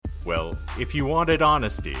Well, if you wanted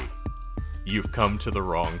honesty, you've come to the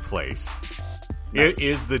wrong place. Nice. It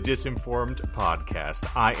is the Disinformed Podcast.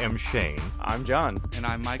 I am Shane. I'm John. And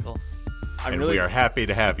I'm Michael. We are happy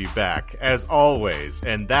to have you back, as always.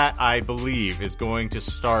 And that, I believe, is going to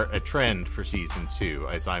start a trend for Season 2,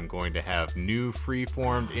 as I'm going to have new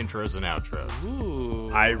free-formed intros and outros.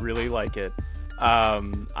 Ooh. I really like it.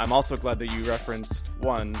 I'm also glad that you referenced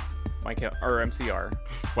MCR.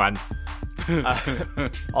 One.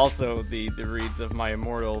 Also, the reads of My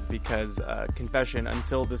Immortal, because, confession,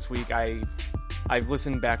 until this week, I've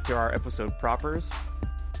listened back to our episode propers,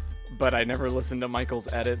 but I never listened to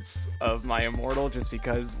Michael's edits of My Immortal, just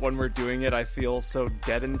because when we're doing it, I feel so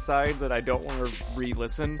dead inside that I don't want to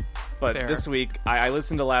re-listen. But Fair. This week, I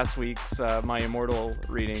listened to last week's My Immortal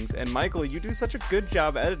readings, and Michael, you do such a good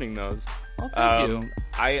job editing those. Oh, thank you.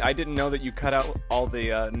 I didn't know that you cut out all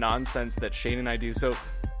the nonsense that Shane and I do. So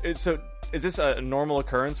is this a normal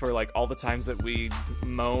occurrence where, like, all the times that we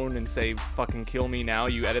moan and say "fucking kill me now,"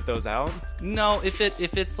 you edit those out? No, if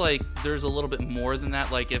it's like there's a little bit more than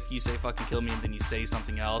that, like if you say "fucking kill me" and then you say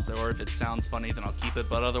something else, or if it sounds funny, then I'll keep it.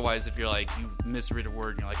 But otherwise, if you're like you misread a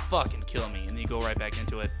word and you're like "fucking kill me" and then you go right back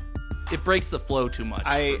into it, it breaks the flow too much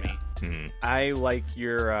for me. I like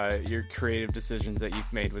your creative decisions that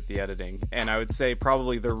you've made with the editing, and I would say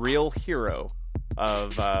probably the real hero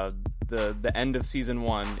of the end of season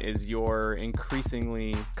 1 is your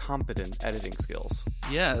increasingly competent editing skills.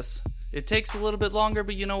 Yes, it takes a little bit longer,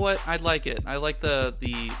 but you know what? I like it. I like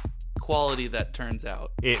the quality that turns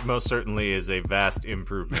out. It most certainly is a vast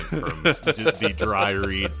improvement from just the dry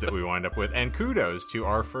reads that we wind up with. And kudos to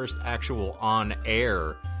our first actual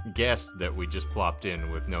on-air guest that we just plopped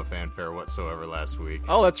in with no fanfare whatsoever last week.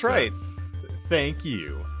 Oh, that's right. Thank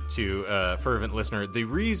you to a fervent listener. The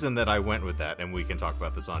reason that I went with that, and we can talk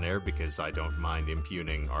about this on air because I don't mind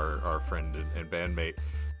impugning our friend and bandmate,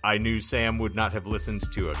 I knew Sam would not have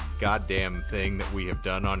listened to a goddamn thing that we have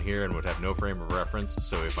done on here and would have no frame of reference.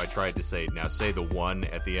 So if I tried to say the one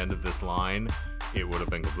at the end of this line, it would have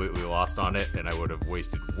been completely lost on it, and I would have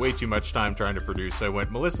wasted way too much time trying to produce. So I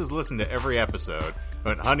went, Melissa's listened to every episode. I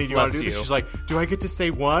went, honey, do you want to do this? She's like, do I get to say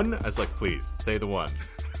one? I was like, please, say the ones.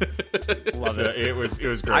 Love it. It was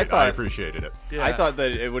great. I appreciated it. Yeah. I thought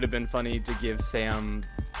that it would have been funny to give Sam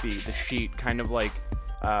the sheet, kind of like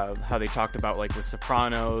how they talked about like The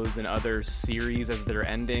Sopranos and other series as their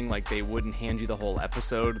ending. Like, they wouldn't hand you the whole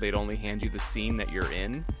episode, they'd only hand you the scene that you're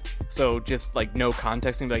in. So just like no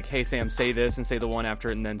context, and be like, hey Sam, say this and say the one after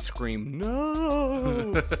it and then scream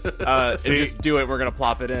no. And just do it. We're gonna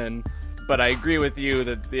plop it in. But I agree with you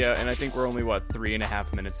that, and I think we're only,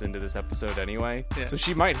 3.5 minutes into this episode anyway. Yeah. So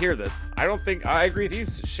she might hear this. I agree with you,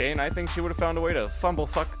 Shane. I think she would have found a way to fumble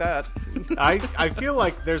fuck that. I feel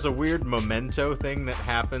like there's a weird memento thing that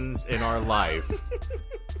happens in our life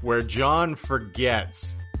where John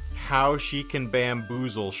forgets how she can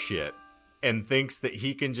bamboozle shit and thinks that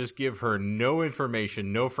he can just give her no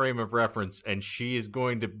information, no frame of reference, and she is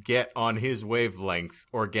going to get on his wavelength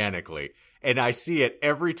organically. And I see it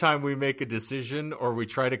every time we make a decision or we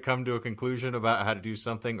try to come to a conclusion about how to do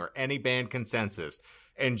something or any band consensus.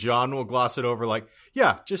 And John will gloss it over like,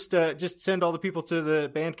 yeah, just send all the people to the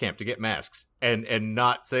band camp to get masks and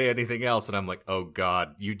not say anything else. And I'm like, oh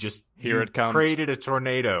God, Here it comes. Created a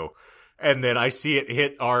tornado. And then I see it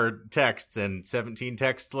hit our texts, and 17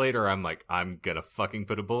 texts later, I'm like, I'm gonna fucking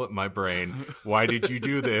put a bullet in my brain. Why did you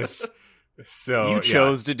do this? So You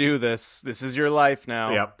chose to do this. This is your life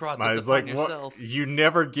now. Yep. Brought I this was upon like, yourself. you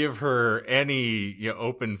never give her any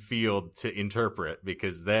open field to interpret,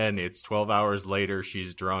 because then it's 12 hours later,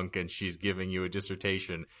 she's drunk and she's giving you a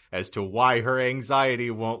dissertation as to why her anxiety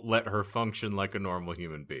won't let her function like a normal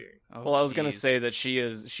human being. Oh, Well, I was going to geez. say that she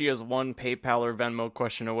is one PayPal or Venmo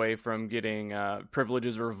question away from getting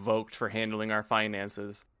privileges revoked for handling our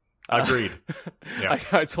finances. Agreed. Yeah.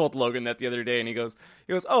 I told Logan that the other day, and he goes,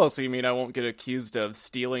 oh, so you mean I won't get accused of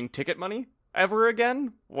stealing ticket money ever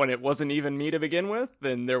again when it wasn't even me to begin with,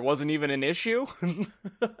 and there wasn't even an issue?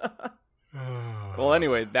 Well,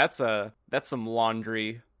 anyway, that's some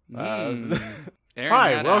laundry. Airing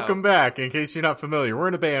Hi, that welcome out. back. In case you're not familiar, we're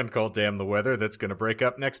in a band called Damn the Weather that's going to break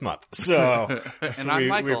up next month. So And I'm we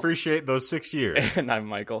Michael. appreciate those 6 years. And I'm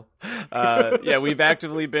Michael. Yeah, we've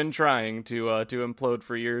actively been trying to implode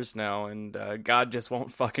for years now, and God just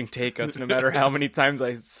won't fucking take us, no matter how many times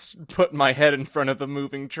I put my head in front of the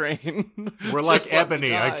moving train. We're like Just let me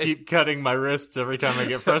Ebony. I die. keep cutting my wrists every time I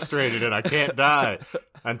get frustrated, and I can't die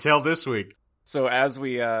until this week. So as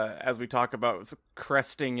we talk about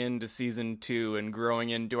cresting into season 2 and growing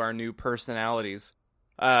into our new personalities,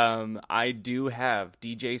 I do have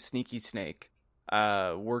DJ Sneaky Snake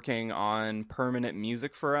working on permanent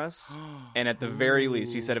music for us. And at the very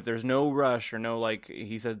least, he said if there's no rush or no, like,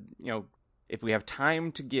 he said, if we have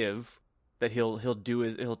time to give, that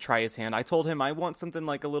he'll try his hand. I told him I want something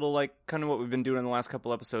like a little, like, kind of what we've been doing in the last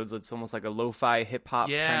couple episodes. It's almost like a lo-fi hip-hop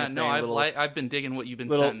kind of thing. I've been digging what you've been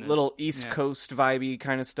saying. Little Little East Coast vibey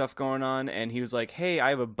kind of stuff going on. And he was like, hey, I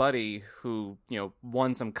have a buddy who,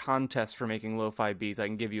 won some contest for making lo-fi beats. I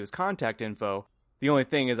can give you his contact info. The only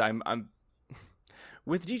thing is I'm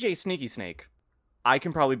with DJ Sneaky Snake, I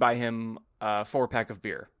can probably buy him a 4-pack of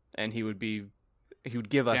beer, and he would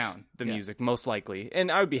give us the music, most likely.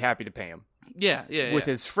 And I would be happy to pay him. Yeah. With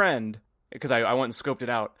his friend, because I went and scoped it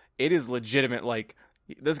out, it is legitimate. Like,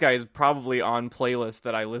 this guy is probably on playlists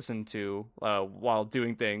that I listen to while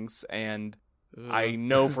doing things, and I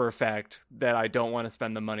know for a fact that I don't want to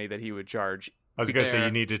spend the money that he would charge. I was going to say,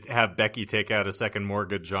 you need to have Becky take out a second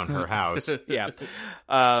mortgage on her house. Yeah.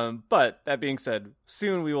 But that being said,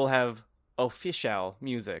 soon we will have official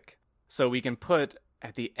music. So we can put,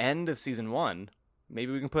 at the end of season 1,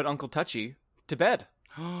 maybe we can put Uncle Touchy to bed.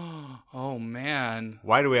 Oh, man.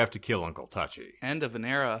 Why do we have to kill Uncle Touchy? End of an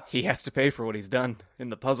era. He has to pay for what he's done in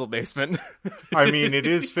the puzzle basement. I mean, it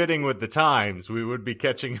is fitting with the times. We would be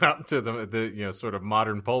catching up to the sort of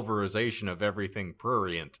modern pulverization of everything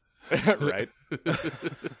prurient. Right.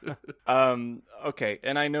 Okay,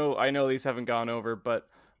 and I know these haven't gone over, but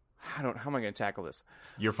how am I going to tackle this?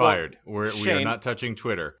 You're fired. We Shane, are not touching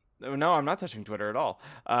Twitter. No, I'm not touching Twitter at all.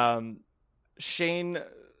 Shane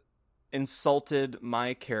insulted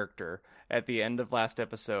my character at the end of last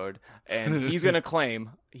episode, and he's gonna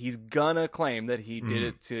claim that he did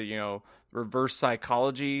it to reverse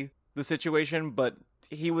psychology the situation, but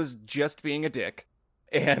he was just being a dick.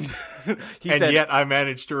 And yet I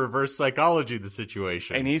managed to reverse psychology the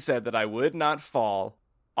situation. And he said that I would not fall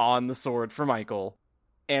on the sword for Michael.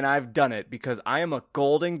 And I've done it because I am a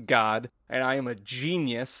golden god and I am a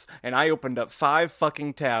genius. And I opened up 5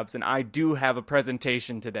 fucking tabs and I do have a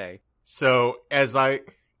presentation today. So as I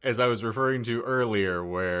was referring to earlier,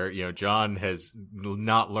 where, John has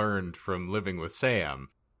not learned from living with Sam,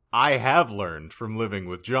 I have learned from living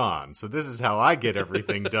with John. So this is how I get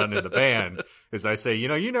everything done in the band, is I say,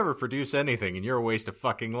 you never produce anything and you're a waste of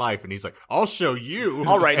fucking life. And he's like, I'll show you.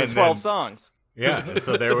 I'll write 12 songs. Yeah, and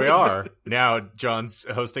so there we are. Now John's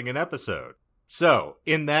hosting an episode. So,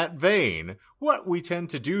 in that vein, what we tend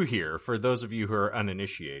to do here, for those of you who are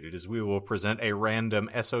uninitiated, is we will present a random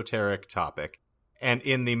esoteric topic, and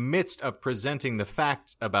in the midst of presenting the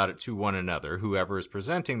facts about it to one another, whoever is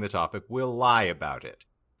presenting the topic will lie about it.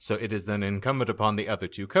 So it is then incumbent upon the other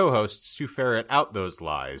 2 co-hosts to ferret out those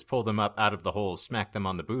lies, pull them up out of the hole, smack them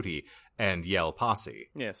on the booty, and yell posse.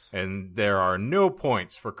 Yes. And there are no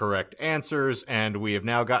points for correct answers, and we have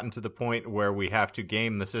now gotten to the point where we have to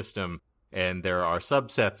game the system, and there are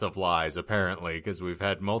subsets of lies, apparently, because we've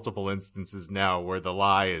had multiple instances now where the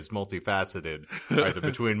lie is multifaceted, either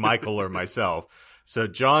between Michael or myself. So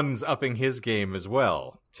John's upping his game as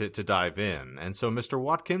well to dive in. And so, Mr.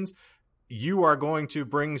 Watkins, you are going to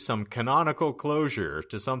bring some canonical closure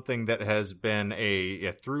to something that has been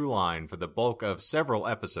a through line for the bulk of several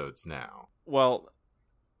episodes now. Well,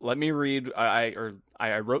 let me read.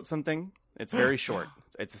 I wrote something. It's very short.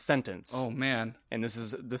 It's a sentence. Oh, man. And this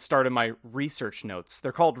is the start of my research notes.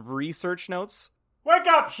 They're called research notes. Wake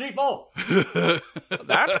up, sheeple!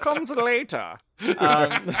 That comes later.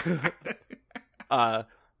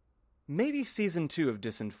 Maybe season 2 of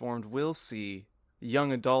Disinformed will see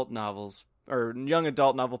young adult novels or young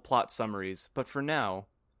adult novel plot summaries, but for now,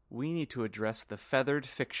 we need to address the feathered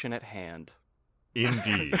fiction at hand.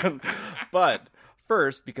 Indeed. But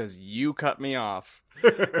first, because you cut me off,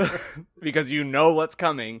 because you know what's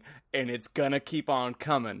coming, and it's gonna keep on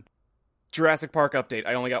coming. Jurassic Park update.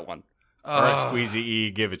 I only got one. All right, Squeezy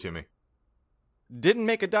E, give it to me. Didn't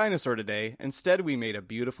make a dinosaur today. Instead, we made a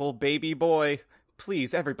beautiful baby boy.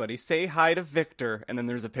 Please, everybody, say hi to Victor. And then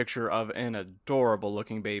there's a picture of an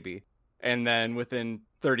adorable-looking baby. And then within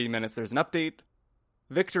 30 minutes, there's an update.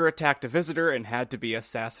 Victor attacked a visitor and had to be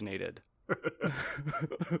assassinated.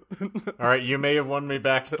 All right, you may have won me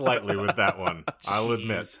back slightly with that one. I'll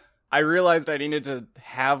admit. I realized I needed to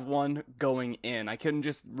have one going in. I couldn't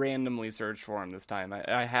just randomly search for him this time.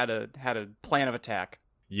 I had a plan of attack.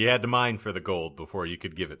 You had to mine for the gold before you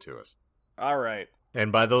could give it to us. All right.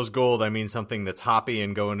 And by those gold, I mean something that's hoppy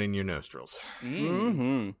and going in your nostrils.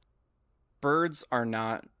 Mm-hmm. Birds are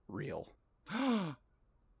not real.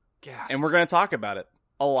 Gasp. And we're going to talk about it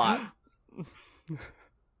a lot.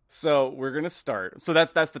 So we're going to start. So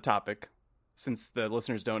that's the topic. Since the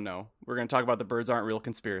listeners don't know, we're going to talk about the birds aren't real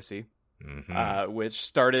conspiracy, which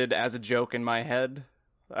started as a joke in my head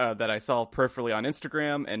that I saw peripherally on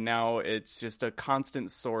Instagram, and now it's just a constant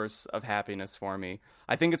source of happiness for me.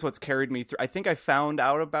 I think it's what's carried me through. I think I found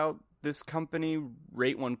out about this company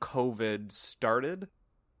right when COVID started,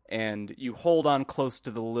 and you hold on close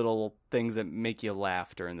to the little things that make you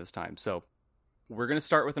laugh during this time. So we're going to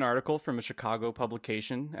start with an article from a Chicago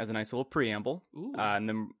publication as a nice little preamble, and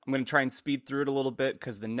then I'm going to try and speed through it a little bit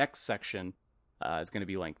because the next section is going to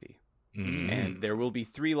be lengthy. And there will be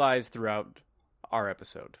 3 lies throughout our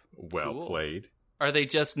episode. Well played. Are they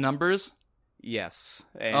just numbers? Yes.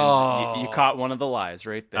 And you caught one of the lies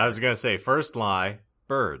right there. I was going to say, first lie,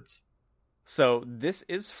 birds. So this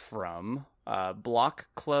is from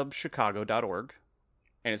blockclubchicago.org,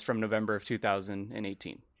 and it's from November of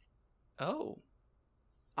 2018. Oh.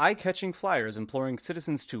 Eye-catching flyers imploring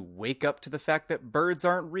citizens to wake up to the fact that birds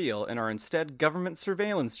aren't real and are instead government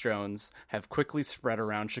surveillance drones have quickly spread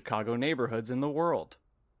around Chicago neighborhoods in the world.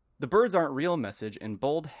 The birds aren't real message in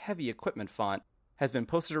bold, heavy equipment font has been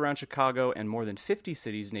posted around Chicago and more than 50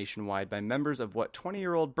 cities nationwide by members of what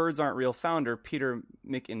 20-year-old Birds Aren't Real founder Peter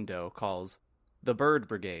McIndoe calls the Bird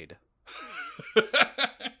Brigade.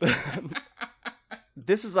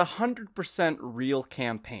 This is a 100% real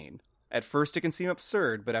campaign. At first it can seem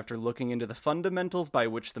absurd, but after looking into the fundamentals by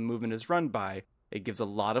which the movement is run by, it gives a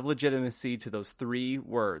lot of legitimacy to those 3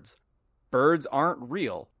 words. Birds aren't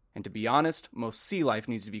real, and to be honest, most sea life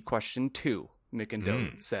needs to be questioned too,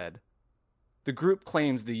 McIndoe said. The group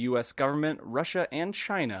claims the U.S. government, Russia, and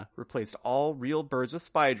China replaced all real birds with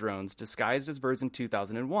spy drones disguised as birds in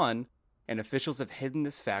 2001, and officials have hidden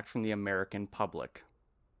this fact from the American public.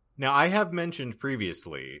 Now, I have mentioned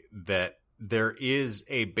previously that there is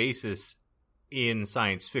a basis in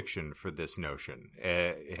science fiction for this notion.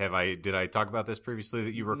 Did I talk about this previously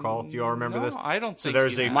that you recall? Do you all remember this? I don't so think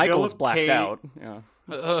there's you a have. Michael's Philip blacked K. out. Yeah.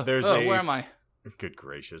 Where am I? Good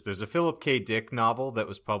gracious. There's a Philip K. Dick novel that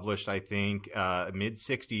was published, I think,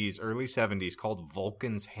 mid-60s, early 70s called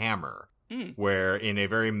Vulcan's Hammer, where in a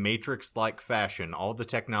very Matrix-like fashion, all the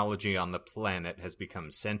technology on the planet has become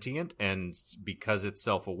sentient, and because it's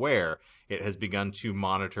self-aware, it has begun to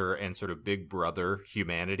monitor and sort of big brother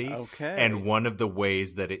humanity. Okay. And one of the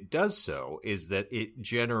ways that it does so is that it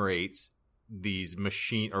generates these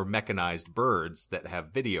machine or mechanized birds that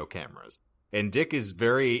have video cameras. And Dick is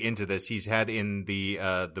very into this. He's had in the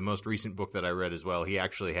most recent book that I read as well, he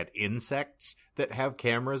actually had insects that have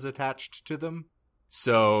cameras attached to them.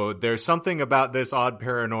 So there's something about this odd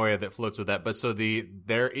paranoia that floats with that. But so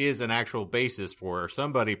there is an actual basis for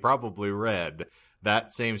somebody probably read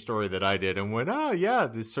that same story that I did and went, oh yeah,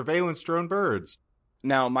 the surveillance drone birds.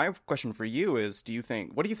 Now, my question for you is,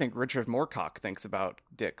 what do you think Richard Moorcock thinks about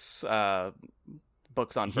Dick's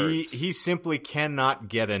books on birds? He simply cannot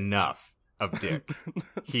get enough of Dick.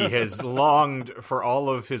 He has longed for all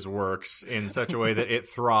of his works in such a way that it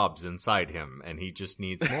throbs inside him, and he just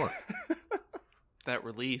needs more. That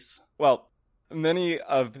release. Well, many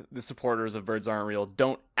of the supporters of Birds Aren't Real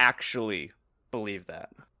don't actually believe that.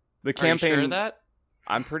 The campaign, Are you sure of that?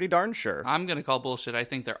 I'm pretty darn sure. I'm going to call bullshit. I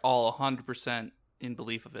think they're all 100% in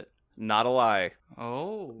belief of it. Not a lie.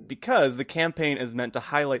 Oh. Because the campaign is meant to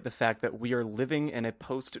highlight the fact that we are living in a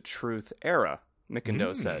post-truth era,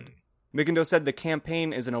 McIndoe said. McIndoe said the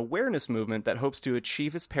campaign is an awareness movement that hopes to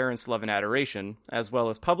achieve his parents' love and adoration, as well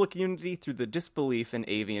as public unity through the disbelief in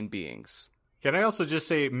avian beings. Can I also just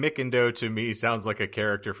say McIndoe to me sounds like a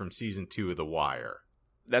character from season 2 of The Wire.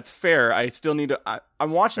 That's fair. I still need to...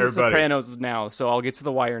 I'm watching The Sopranos now, so I'll get to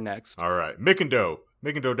The Wire next. All right. McIndoe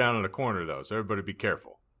down in the corner, though, so everybody be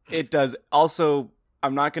careful. It does. Also,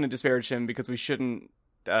 I'm not going to disparage him because we shouldn't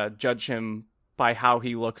judge him by how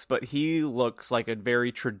he looks, but he looks like a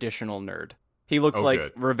very traditional nerd. He looks like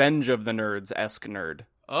good. Revenge of the Nerds-esque nerd.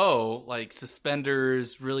 Oh, like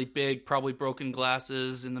suspenders, really big, probably broken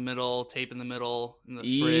glasses in the middle, tape in the middle. In the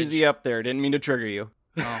Easy fridge. up there. Didn't mean to trigger you.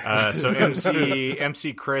 Oh. So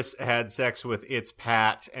MC Chris had sex with It's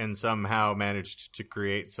Pat and somehow managed to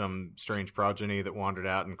create some strange progeny that wandered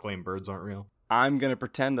out and claimed birds aren't real. I'm going to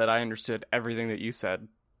pretend that I understood everything that you said.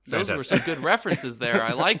 Those were some good references there.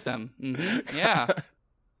 I like them. Mm-hmm. Yeah.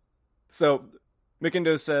 So,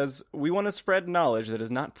 McIndoe says, we want to spread knowledge that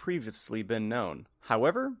has not previously been known.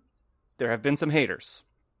 However, there have been some haters.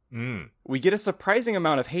 We get a surprising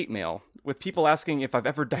amount of hate mail, with people asking if I've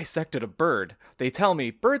ever dissected a bird. They tell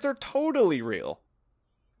me, birds are totally real.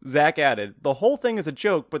 Zach added, the whole thing is a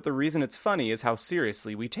joke, but the reason it's funny is how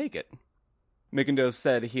seriously we take it. McIndoe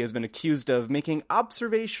said he has been accused of making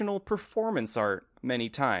observational performance art many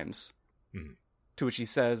times. To which he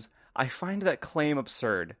says, I find that claim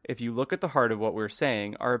absurd. If you look at the heart of what we're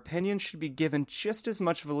saying, our opinion should be given just as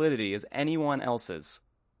much validity as anyone else's.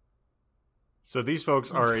 So these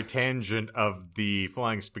folks are a tangent of the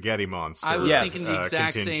flying spaghetti monster. I was Yes. thinking the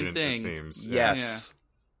exact same contingent, thing. It seems. Yes.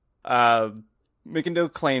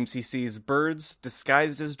 Mckindoe claims he sees birds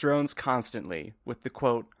disguised as drones constantly, with the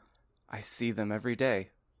quote, "I see them every day.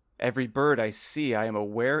 Every bird I see, I am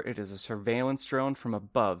aware it is a surveillance drone from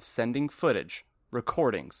above sending footage,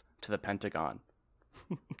 recordings, to the Pentagon."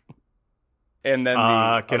 And then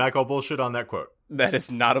Can I call bullshit on that quote? that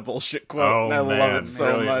is not a bullshit quote. Oh, and I man. love it so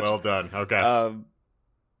Brilliant. much. Well done. Okay.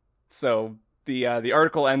 So the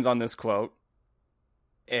article ends on this quote,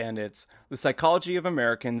 and it's, "The psychology of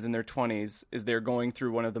Americans in their 20s is they're going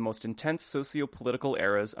through one of the most intense socio-political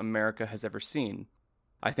eras America has ever seen.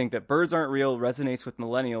 I think that birds aren't real resonates with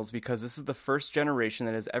millennials because this is the first generation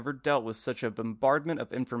that has ever dealt with such a bombardment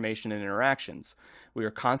of information and interactions. We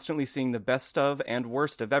are constantly seeing the best of and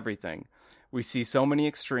worst of everything. We see so many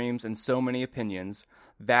extremes and so many opinions,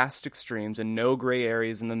 vast extremes and no gray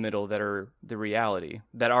areas in the middle that are reality.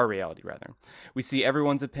 We see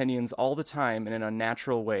everyone's opinions all the time in an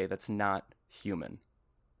unnatural way that's not human."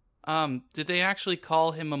 Did they actually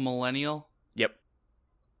call him a millennial? Yep.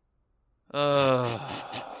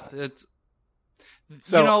 It's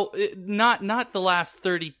So not the last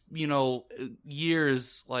 30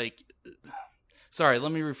 years. Like, sorry,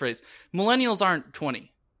 let me rephrase. Millennials aren't 20.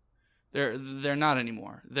 They're not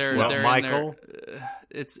anymore. They're Michael,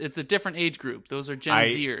 it's a different age group. Those are Gen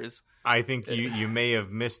Zers. I think you may have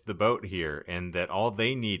missed the boat here, and that all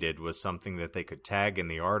they needed was something that they could tag in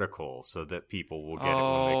the article so that people will get it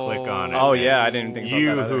when they click on it. Oh yeah, I didn't think about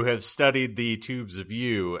You that who either. have studied the tubes of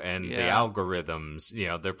you and the Yeah. algorithms,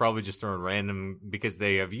 they're probably just throwing random because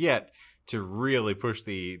they have yet to really push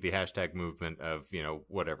the hashtag movement of,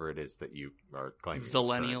 whatever it is that you are claiming. is correct.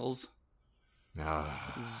 Zillennials,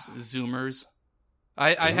 Ah. Zoomers.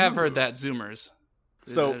 I have heard that Zoomers.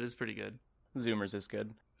 So- that is pretty good. Zoomers is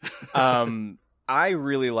good. I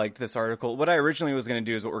really liked this article. What I originally was going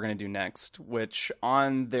to do is what we're going to do next, which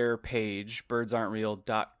on their page,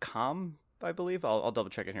 birdsaren'treal.com, I believe. I'll double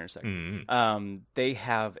check it here in a second. Mm. They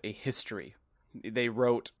have a history. They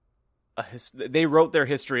wrote their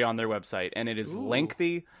history on their website, and it is Ooh.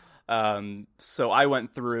 lengthy. So I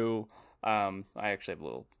went through. I actually have a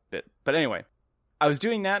little bit, but anyway, I was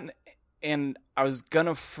doing that, and I was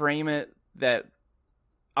gonna frame it that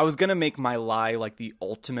I was gonna make my lie like the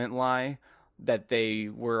ultimate lie, that they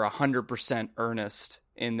were 100% earnest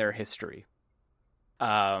in their history.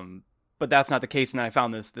 But that's not the case, and then I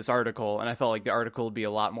found this article, and I felt like the article would be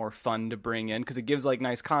a lot more fun to bring in because it gives like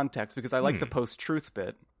nice context, because I like the post-truth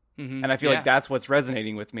bit. Mhm. And I feel Yeah. like that's what's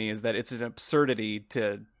resonating with me, is that it's an absurdity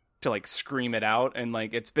to like scream it out, and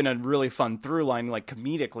like it's been a really fun through line, like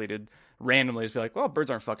comedically, to randomly just be like, well,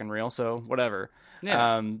 birds aren't fucking real, so whatever.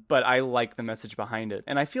 Yeah. But I like the message behind it,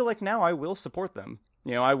 and I feel like now I will support them.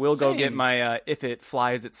 I will go get Same. my "If It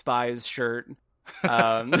Flies, It Spies" shirt.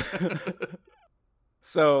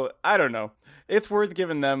 So I don't know. It's worth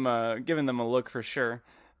giving them a look for sure.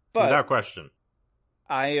 But Without question.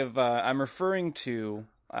 I'm referring to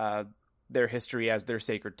their history as their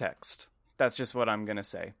sacred text. That's just what I'm gonna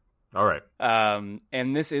say. All right.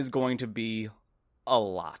 And this is going to be a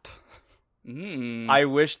lot. Mm. I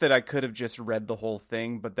wish that I could have just read the whole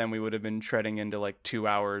thing, but then we would have been treading into like 2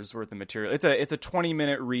 hours worth of material. It's a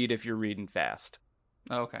 20-minute read if you're reading fast,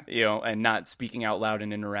 Okay. and not speaking out loud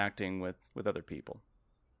and interacting with other people.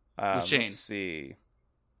 With Shane. Let's see.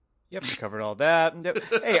 Yep, we covered all that. Yep.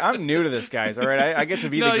 Hey, I'm new to this, guys. All right, I get to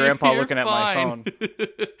be No, the grandpa you're looking at my fine. phone.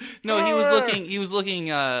 No, he was looking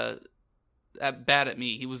bad at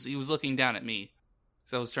me. He was looking down at me.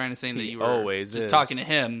 So I was trying to say that He you were always just is. talking to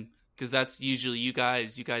him, because that's usually you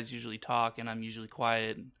guys. You guys usually talk, and I'm usually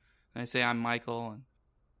quiet. And I say I'm Michael, and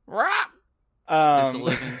it's a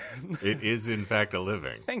living. It is, in fact, a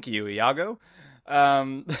living. Thank you, Iago.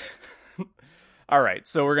 All right,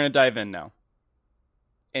 so we're going to dive in now.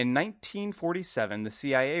 In 1947, the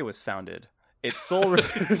CIA was founded. Its sole...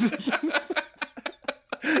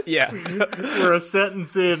 Yeah. We're a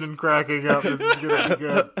sentence in and cracking up. This is going to be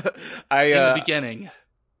good. In the beginning.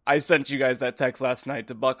 I sent you guys that text last night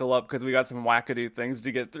to buckle up because we got some wackadoo things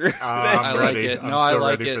to get through. I'm I like ready. it. I'm No, I so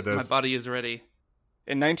like ready for it. this. My body is ready.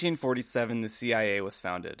 In 1947, the CIA was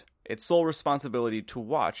founded. Its sole responsibility to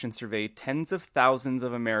watch and survey tens of thousands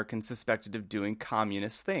of Americans suspected of doing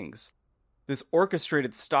communist things. This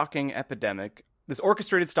orchestrated stalking epidemic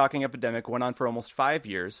went on for almost 5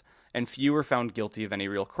 years, and few were found guilty of any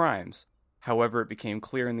real crimes. However, it became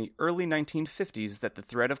clear in the early 1950s that the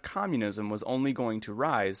threat of communism was only going to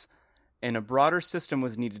rise, and a broader system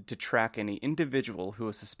was needed to track any individual who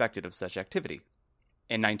was suspected of such activity.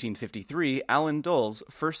 In 1953, Alan Dulles,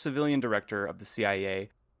 first civilian director of the CIA,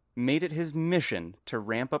 made it his mission to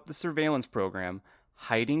ramp up the surveillance program,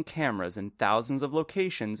 hiding cameras in thousands of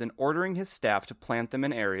locations and ordering his staff to plant them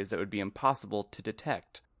in areas that would be impossible to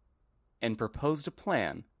detect, and proposed a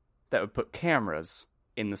plan that would put cameras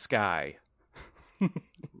in the sky.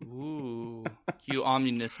 Ooh. Cue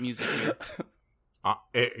ominous music here.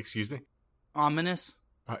 Excuse me? Ominous?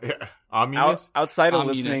 Ominous? Outside of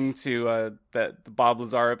Ominous. listening to the Bob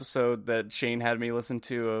Lazar episode that Shane had me listen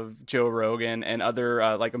to of Joe Rogan and other,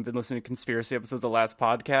 I've been listening to conspiracy episodes of the last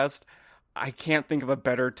podcast, I can't think of a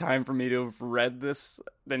better time for me to have read this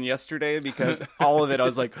than yesterday, because all of it, I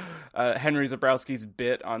was like, Henry Zabrowski's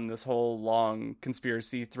bit on this whole long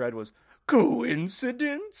conspiracy thread was,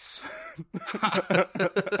 coincidence?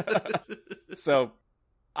 So,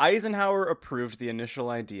 Eisenhower approved the initial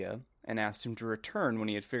idea and asked him to return when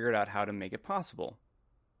he had figured out how to make it possible.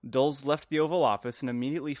 Dulles left the Oval Office and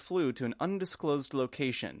immediately flew to an undisclosed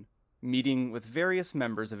location, meeting with various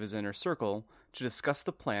members of his inner circle to discuss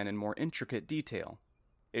the plan in more intricate detail.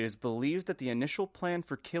 It is believed that the initial plan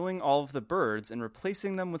for killing all of the birds and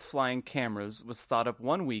replacing them with flying cameras was thought up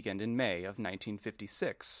one weekend in May of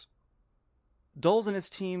 1956. Dulles and his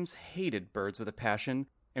teams hated birds with a passion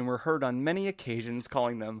and were heard on many occasions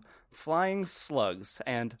calling them flying slugs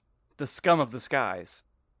and the scum of the skies,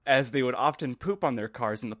 as they would often poop on their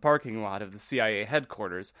cars in the parking lot of the CIA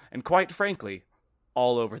headquarters, and quite frankly,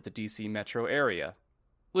 all over the DC metro area.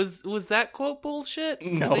 Was that quote bullshit?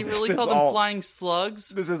 No, They really this called is them all- flying slugs?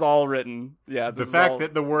 This is all written. Yeah, The fact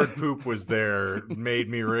that the word poop was there made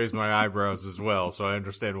me raise my eyebrows as well, so I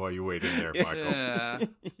understand why you waited there, Michael. Yeah.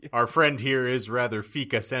 Our friend here is rather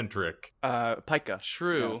Fika-centric. Pica.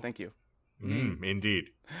 True. Yeah, thank you.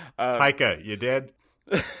 Indeed. Uh, Pika, you dead?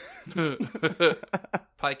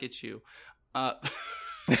 Pikachu.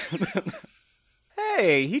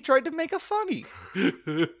 Hey, he tried to make a funny.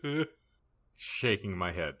 Shaking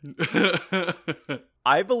my head.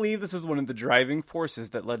 I believe this is one of the driving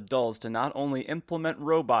forces that led Dulles to not only implement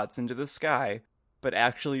robots into the sky, but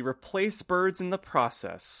actually replace birds in the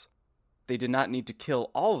process. They did not need to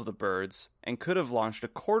kill all of the birds, and could have launched a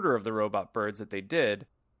quarter of the robot birds that they did,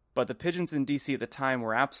 but the pigeons in DC at the time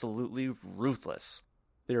were absolutely ruthless.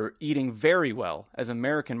 They were eating very well, as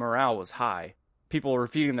American morale was high. People were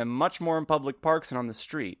feeding them much more in public parks and on the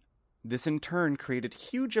street. This in turn created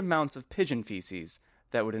huge amounts of pigeon feces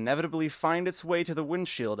that would inevitably find its way to the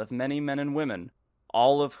windshield of many men and women,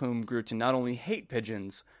 all of whom grew to not only hate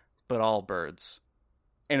pigeons, but all birds.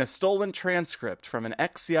 In a stolen transcript from an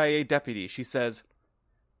ex-CIA deputy, she says,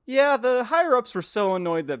 "Yeah, the higher-ups were so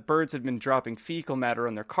annoyed that birds had been dropping fecal matter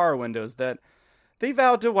on their car windows that they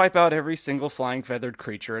vowed to wipe out every single flying feathered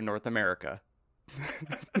creature in North America."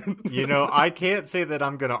 You know, I can't say that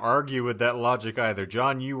I'm going to argue with that logic either.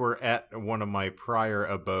 John, you were at one of my prior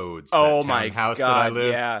abodes. Oh that my townhouse god, that I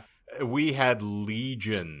lived. yeah. We had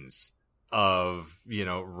legions of,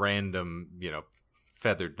 random,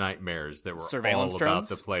 feathered nightmares that were Surveillance all about drones?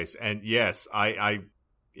 the place. And yes, I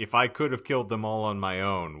if I could have killed them all on my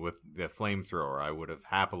own with the flamethrower, I would have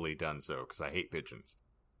happily done so, because I hate pigeons.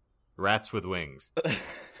 Rats with wings.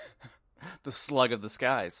 The slug of the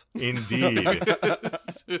skies. Indeed.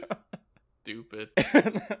 Stupid.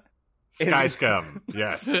 Sky scum.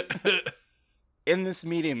 Yes. In this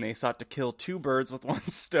meeting, they sought to kill 2 birds with 1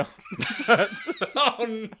 stone.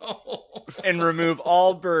 Oh no. And remove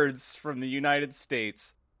all birds from the United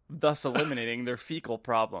States, thus eliminating their fecal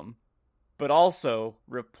problem. But also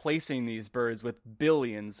replacing these birds with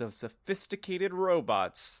billions of sophisticated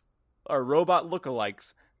robots, or robot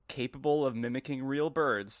lookalikes, capable of mimicking real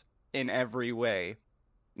birds in every way.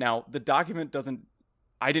 Now, the document doesn't...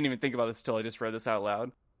 I didn't even think about this till I just read this out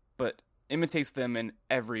loud, but imitates them in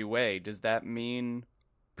every way. Does that mean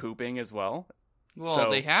pooping as well? Well, So,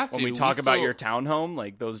 they have to. When we talk about still- your townhome,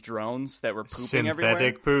 like those drones that were pooping everywhere,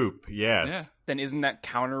 Synthetic poop. Yes. Yeah. then isn't that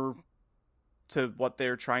counter to what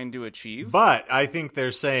they're trying to achieve? But I think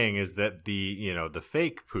they're saying is that the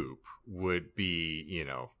fake poop would be,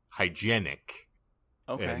 hygienic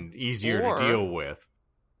Okay. and easier Or- to deal with.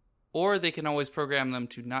 Or they can always program them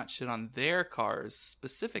to not shit on their cars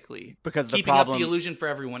specifically. Because the keeping problem... up the illusion for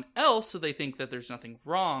everyone else so they think that there's nothing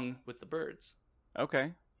wrong with the birds.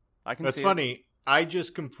 Okay. I can That's see funny. I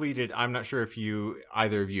just completed, I'm not sure if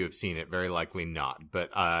either of you have seen it, very likely not, but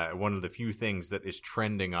one of the few things that is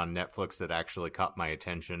trending on Netflix that actually caught my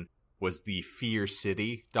attention was the Fear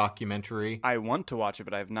City documentary. I want to watch it,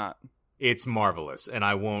 but I have not. It's marvelous, and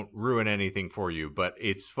I won't ruin anything for you, but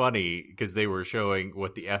it's funny because they were showing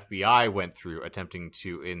what the FBI went through attempting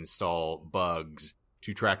to install bugs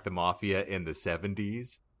to track the mafia in the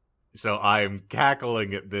 70s. So I'm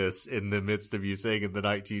cackling at this in the midst of you saying in the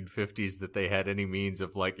 1950s that they had any means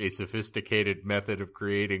of like a sophisticated method of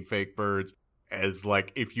creating fake birds, as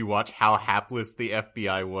like if you watch how hapless the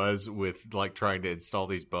FBI was with like trying to install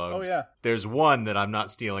these bugs. Oh, yeah. There's one that I'm not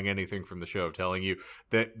stealing anything from the show, telling you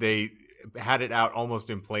that they had it out almost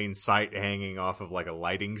in plain sight hanging off of like a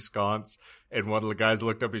lighting sconce, and one of the guys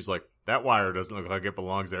looked up, he's like, that wire doesn't look like it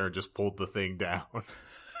belongs there, and just pulled the thing down.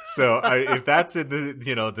 So if that's in the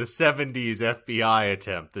the 70s FBI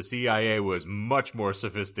attempt, the CIA was much more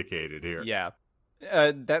sophisticated here. Yeah.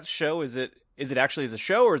 That show, is it actually as a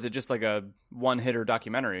show, or is it just like a one-hitter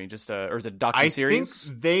documentary? Or is it a docuseries? I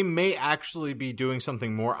think they may actually be doing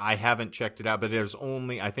something more. I haven't checked it out, but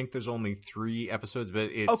I think there's only 3 episodes, but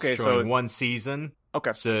it's showing one season.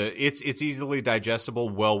 Okay. So it's easily digestible,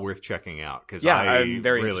 well worth checking out, because I'm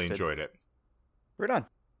very really interested. enjoyed it. Right on.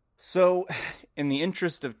 So, in the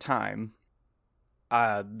interest of time,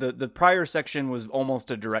 the prior section was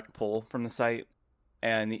almost a direct pull from the site.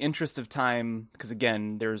 And in the interest of time, because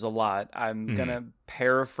again, there's a lot, I'm going to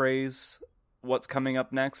paraphrase what's coming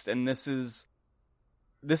up next. And this is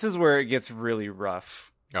where it gets really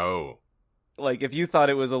rough. Oh. Like, if you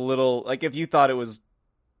thought it was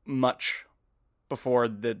much before,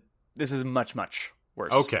 this is much, much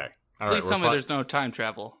worse. Okay. All right. Please tell me there's no time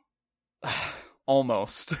travel.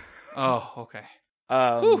 Almost. Oh, okay.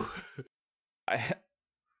 I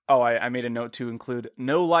made a note to include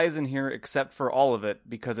no lies in here except for all of it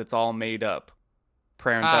because it's all made up.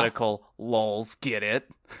 Parenthetical, lols, get it?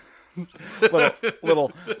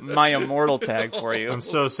 little My Immortal tag for you. I'm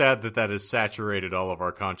so sad that has saturated all of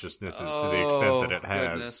our consciousnesses to the extent that it has.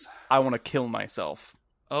 Goodness. I want to kill myself.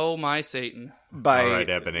 Oh, my Satan. By all right,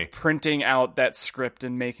 Ebony. Printing out that script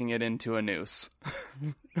and making it into a noose.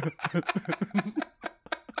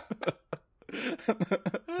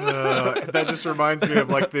 That just reminds me of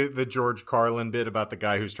like the George Carlin bit about the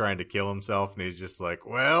guy who's trying to kill himself, and he's just like,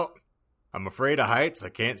 well, I'm afraid of heights. I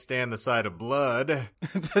can't stand the sight of blood.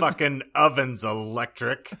 Fucking oven's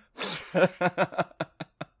electric.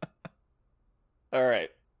 All right.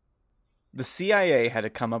 The CIA had to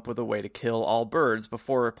come up with a way to kill all birds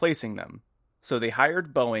before replacing them. So they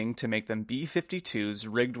hired Boeing to make them B-52s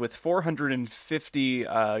rigged with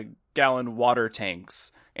 450-gallon water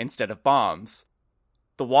tanks instead of bombs.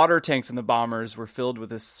 The water tanks in the bombers were filled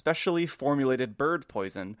with a specially formulated bird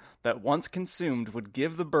poison that once consumed would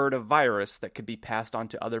give the bird a virus that could be passed on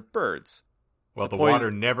to other birds. Well, the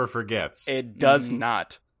water never forgets. It does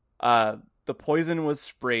not. The poison was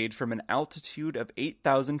sprayed from an altitude of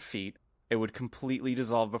 8,000 feet. It would completely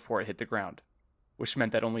dissolve before it hit the ground, which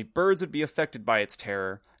meant that only birds would be affected by its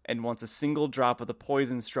terror, and once a single drop of the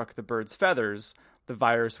poison struck the bird's feathers, the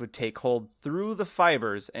virus would take hold through the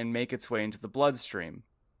fibers and make its way into the bloodstream.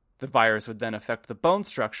 The virus would then affect the bone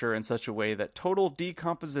structure in such a way that total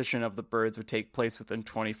decomposition of the birds would take place within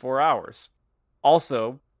 24 hours.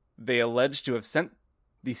 Also, they alleged to have sent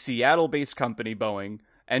the Seattle-based company Boeing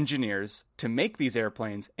engineers to make these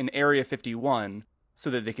airplanes in Area 51 so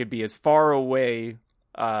that they could be as far away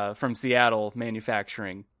from Seattle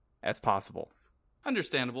manufacturing as possible.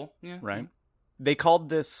 Understandable, yeah. Right? They called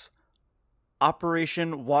this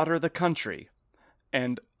Operation Water the Country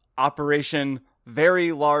and Operation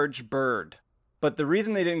Very Large Bird. But the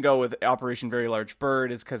reason they didn't go with Operation Very Large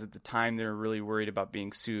Bird is because at the time they were really worried about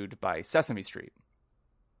being sued by Sesame Street.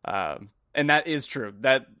 And that is true.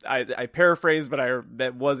 That I paraphrased, but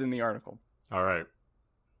that was in the article. All right.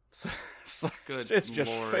 So Good it's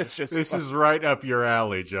just Lord. This is right up your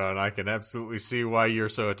alley, John. I can absolutely see why you're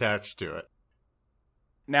so attached to it.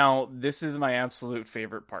 Now, this is my absolute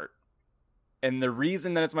favorite part. And the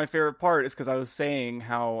reason that it's my favorite part is because I was saying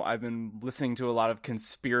how I've been listening to a lot of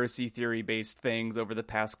conspiracy theory-based things over the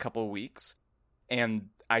past couple weeks. And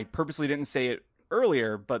I purposely didn't say it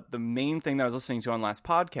earlier, but the main thing that I was listening to on last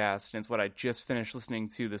podcast, and it's what I just finished listening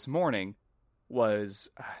to this morning, was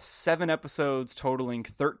 7 episodes totaling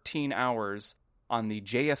 13 hours on the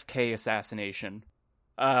JFK assassination.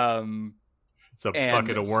 It's a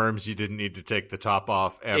bucket of worms you didn't need to take the top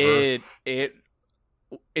off ever.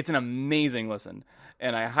 It's an amazing listen,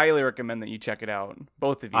 and I highly recommend that you check it out,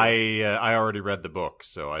 both of you. I already read the book,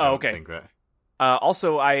 so I don't think that.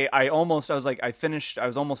 Also, I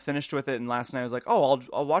was almost finished with it, and last night I was like, oh,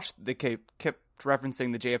 I'll watch. They kept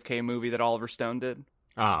referencing the JFK movie that Oliver Stone did.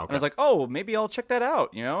 Ah, okay. And I was like, oh, maybe I'll check that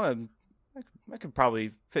out. You know, and I could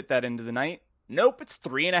probably fit that into the night. Nope, it's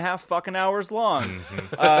 3.5 fucking hours long.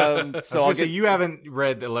 So I'll say you haven't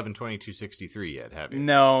read 11/22/63 yet, have you?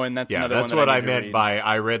 No, and that's another one. That's what I meant by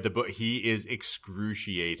I read the book. He is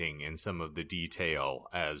excruciating in some of the detail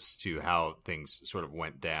as to how things sort of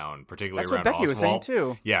went down, particularly that's around what Becky Oswald. was saying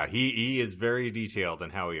too. Yeah, he is very detailed in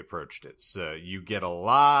how he approached it. So you get a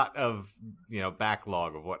lot of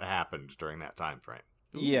backlog of what happened during that time frame.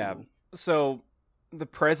 Yeah. So the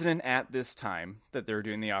president at this time that they're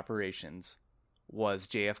doing the operations was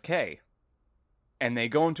JFK. And they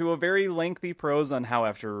go into a very lengthy prose on how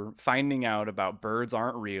after finding out about birds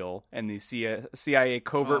aren't real and the CIA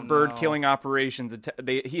covert bird killing operations,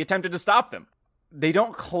 he attempted to stop them. They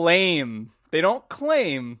don't claim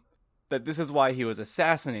that this is why he was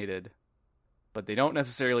assassinated, but they don't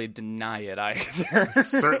necessarily deny it either.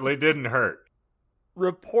 Certainly didn't hurt.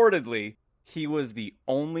 Reportedly, he was the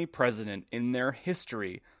only president in their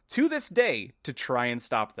history to this day to try and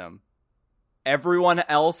stop them. Everyone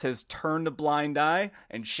else has turned a blind eye,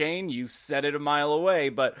 and Shane, you said it a mile away,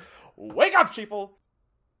 but wake up, sheeple!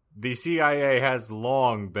 The CIA has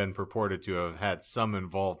long been purported to have had some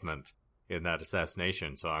involvement in that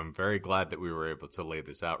assassination, so I'm very glad that we were able to lay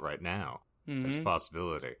this out right now. It's a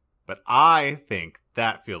possibility. But I think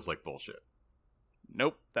that feels like bullshit.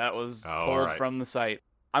 Nope, that was pulled from the site.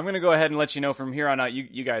 I'm going to go ahead and let you know from here on out,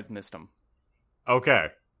 you guys missed him. Okay.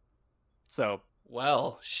 So...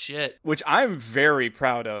 Well, shit. Which I'm very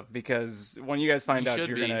proud of, because when you guys find out,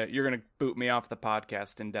 you're gonna boot me off the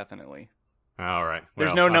podcast indefinitely. All right.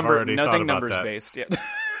 There's no number, nothing numbers based yet.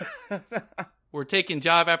 We're taking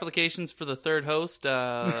job applications for the third host,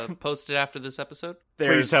 posted after this episode.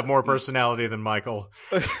 Please have more personality than Michael.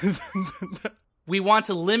 We want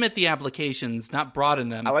to limit the applications, not broaden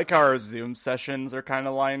them. I like how our Zoom sessions are kind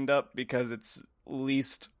of lined up because it's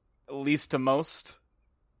least to most.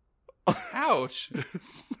 Ouch.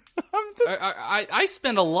 I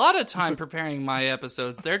spend a lot of time preparing my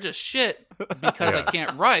episodes. They're just shit because I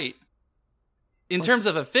can't write. In terms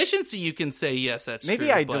of efficiency, you can say, yes, that's true.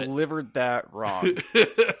 Maybe I delivered that wrong.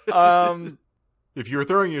 If you were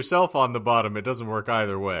throwing yourself on the bottom, it doesn't work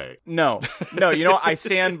either way. No, I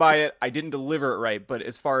stand by it. I didn't deliver it right, but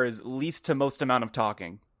as far as least to most amount of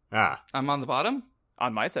talking. I'm on the bottom?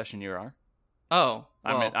 On my session, you are. Oh.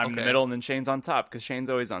 Well, I'm in the middle, and then Shane's on top, because Shane's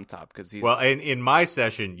always on top, because he's... Well, in my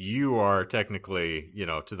session, you are technically,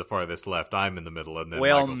 to the farthest left. I'm in the middle, and then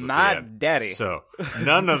Michael's at the end. Daddy. So,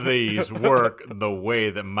 none of these work the way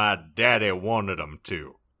that my daddy wanted them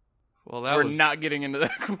to. Well, we're not getting into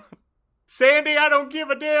that. Sandy, I don't give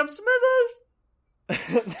a damn,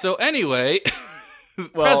 Smithers! So, anyway,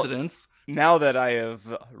 presidents... Now that I have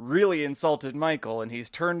really insulted Michael, and he's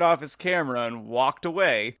turned off his camera and walked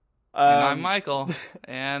away... and I'm Michael,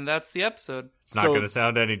 and that's the episode. It's not going to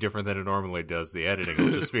sound any different than it normally does. The editing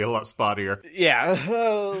will just be a lot spottier. Yeah.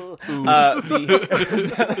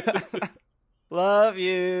 Love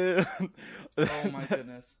you. Oh my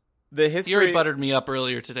goodness. The history. You already buttered me up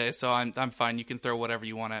earlier today, so I'm fine. You can throw whatever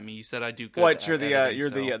you want at me. You said I do good. What? You're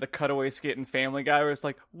the cutaway skit and Family Guy where it's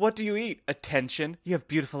like, what do you eat? Attention. You have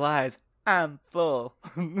beautiful eyes. I'm full.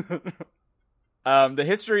 The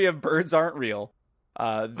history of birds aren't real.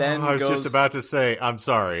 Then I was just about to say, I'm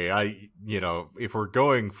sorry. If we're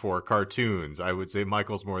going for cartoons, I would say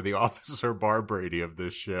Michael's more the Officer Barbrady of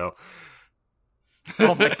this show.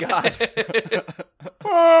 Oh my god.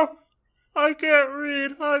 Oh, I can't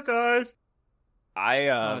read. Hi guys.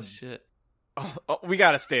 Oh shit. We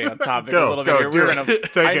gotta stay on topic a little bit here. We're gonna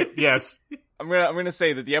take it. Yes. I'm gonna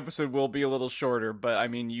say that the episode will be a little shorter, but I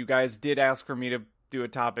mean, you guys did ask for me to do a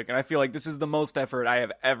topic, and I feel like this is the most effort I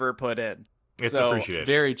have ever put in. It's appreciated.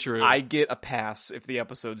 Very true. I get a pass if the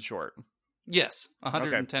episode's short. Yes,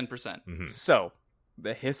 110%. Mm-hmm. So,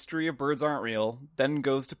 the history of birds aren't real then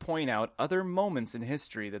goes to point out other moments in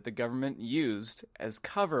history that the government used as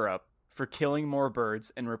cover-up for killing more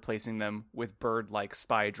birds and replacing them with bird-like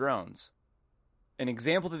spy drones. An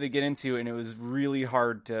example that they get into, and it was really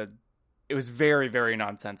hard to... It was very, very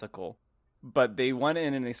nonsensical. But they went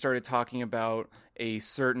in and they started talking about a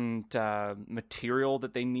certain material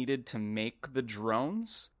that they needed to make the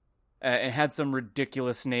drones. It had some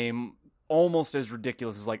ridiculous name, almost as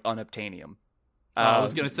ridiculous as like unobtainium. I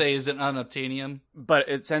was going to say, is it unobtainium? But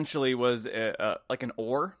it essentially was like an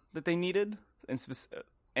ore that they needed.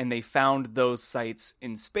 And they found those sites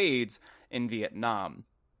in spades in Vietnam.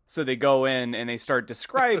 So they go in and they start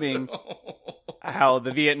describing how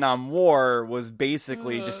the Vietnam War was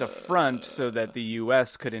basically just a front so that the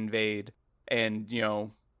U.S. could invade and,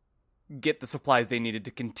 get the supplies they needed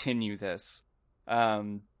to continue this.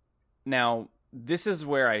 Now, this is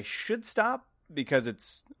where I should stop because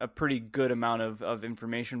it's a pretty good amount of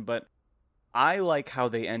information, but I like how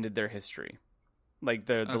they ended their history. Like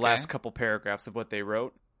the last couple paragraphs of what they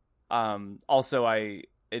wrote. Also, I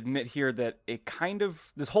admit here that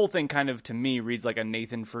this whole thing kind of, to me, reads like a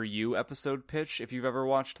Nathan For You episode pitch, if you've ever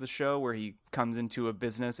watched the show, where he comes into a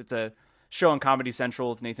business. It's a show on Comedy Central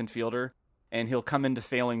with Nathan Fielder, and he'll come into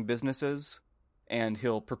failing businesses, and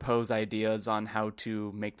he'll propose ideas on how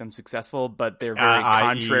to make them successful, but they're very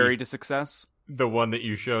contrary to success. The one that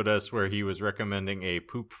you showed us where he was recommending a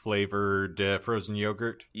poop-flavored frozen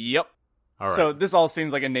yogurt? Yep. All right. So this all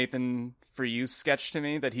seems like a Nathan For You sketch to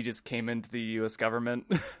me, that he just came into the U.S. government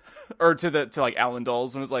or to like Alan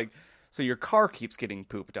Dulles and was like, so your car keeps getting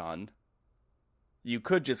pooped on. You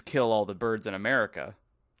could just kill all the birds in America.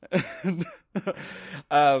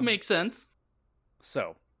 Makes sense.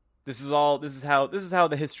 So this is how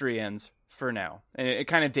the history ends for now. And it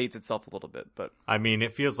kind of dates itself a little bit, but I mean,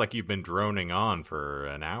 it feels like you've been droning on for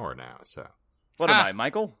an hour now, so. What am I,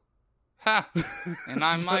 Michael? Ha! And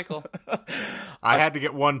I'm Michael. I had to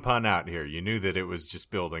get one pun out here. You knew that it was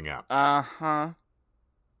just building up. Uh-huh.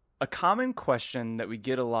 A common question that we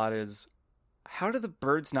get a lot is, how do the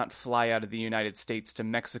birds not fly out of the United States to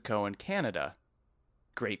Mexico and Canada?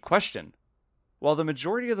 Great question. While the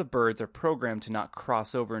majority of the birds are programmed to not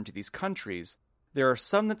cross over into these countries, there are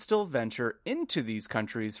some that still venture into these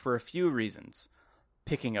countries for a few reasons.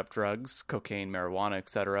 Picking up drugs, cocaine, marijuana,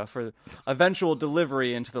 etc., for eventual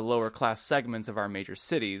delivery into the lower class segments of our major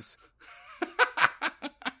cities.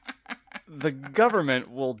 The government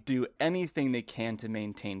will do anything they can to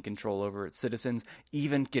maintain control over its citizens,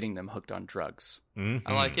 even getting them hooked on drugs. Mm-hmm.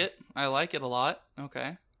 I like it. I like it a lot.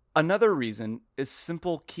 Okay. Another reason is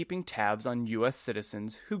simple keeping tabs on U.S.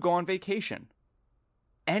 citizens who go on vacation.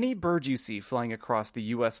 Any bird you see flying across the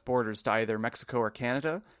U.S. borders to either Mexico or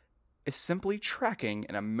Canada is simply tracking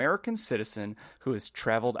an American citizen who has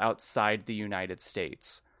traveled outside the United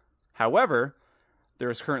States. However, there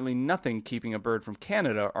is currently nothing keeping a bird from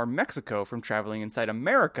Canada or Mexico from traveling inside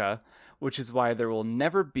America, which is why there will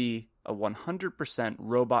never be a 100%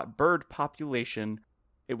 robot bird population.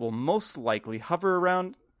 It will most likely hover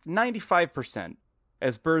around 95%,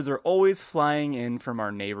 as birds are always flying in from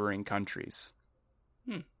our neighboring countries.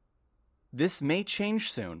 This may change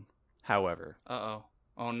soon, however. Uh-oh.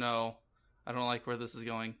 Oh no. I don't like where this is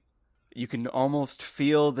going. You can almost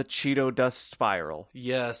feel the Cheeto dust spiral.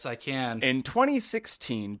 Yes, I can. In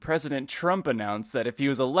 2016, President Trump announced that if he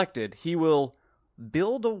was elected, he will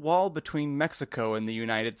build a wall between Mexico and the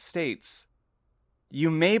United States. You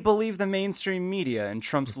may believe the mainstream media and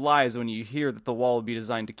Trump's lies when you hear that the wall will be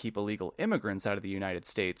designed to keep illegal immigrants out of the United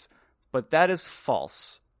States, but that is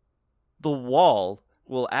false. The wall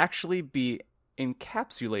will actually be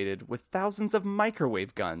encapsulated with thousands of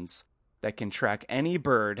microwave guns that can track any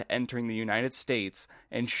bird entering the United States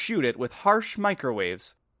and shoot it with harsh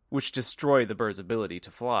microwaves, which destroy the bird's ability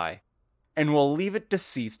to fly, and will leave it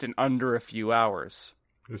deceased in under a few hours.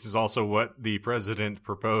 This is also what the president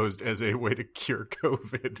proposed as a way to cure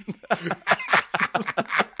COVID.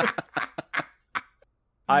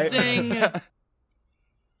 Zing!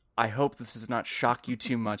 I hope this does not shock you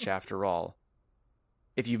too much after all.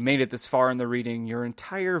 If you've made it this far in the reading, your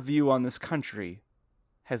entire view on this country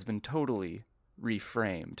has been totally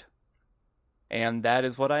reframed. And that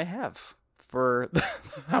is what I have for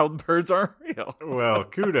how birds aren't real. Well,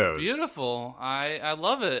 kudos. Beautiful. I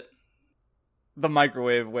love it. The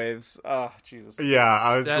microwave waves. Oh, Jesus. Yeah,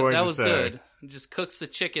 I was going That to was say. good. Just cooks the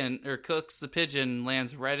chicken, or cooks the pigeon,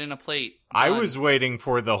 lands right in a plate. I Done. was waiting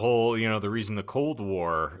for the whole, the reason the Cold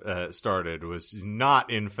War started was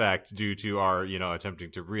not, in fact, due to our,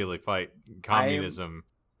 attempting to really fight communism.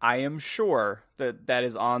 I am sure that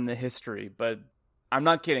is on the history, but I'm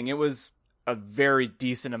not kidding. It was a very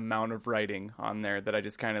decent amount of writing on there that I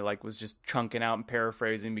just kind of was just chunking out and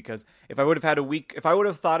paraphrasing, because if I would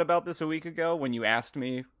have thought about this a week ago when you asked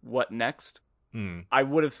me what next, I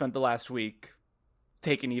would have spent the last week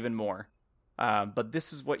taking even more. But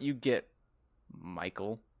this is what you get,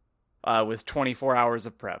 Michael, with 24 hours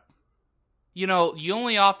of prep. You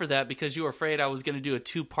only offer that because you were afraid I was going to do a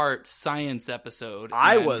 2-part science episode.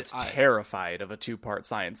 I was terrified of a 2-part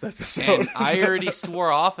science episode. And I already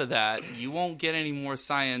swore off of that. You won't get any more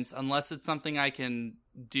science unless it's something I can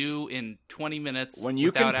do in 20 minutes. When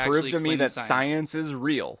you can prove to me that science is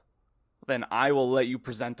real, then I will let you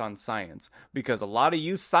present on science. Because a lot of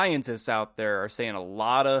you scientists out there are saying a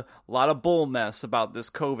lot of bull mess about this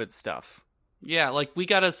COVID stuff. Yeah, like we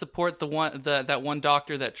gotta support that one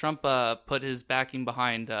doctor that Trump put his backing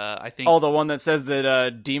behind. I think. Oh, the one that says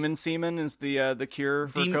that demon semen is the cure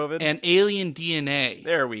for COVID and alien DNA.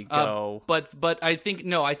 There we go. But I think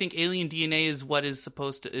alien DNA is what is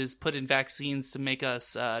put in vaccines to make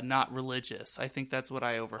us not religious. I think that's what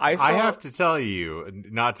I overheard. I have to tell you,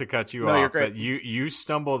 not to cut you No, you're off, great. but you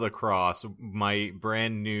stumbled across my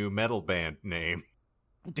brand new metal band name.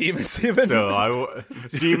 Demon semen. So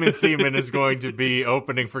Demon Semen is going to be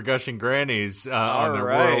opening for Gushing Grannies on their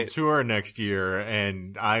world tour next year,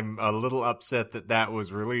 and I'm a little upset that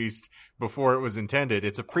was released before it was intended.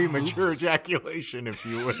 It's a premature ejaculation, if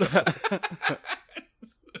you would.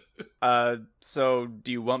 So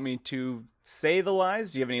do you want me to say the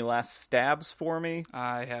lies? Do you have any last stabs for me?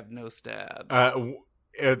 I have no stabs.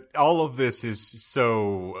 All of this is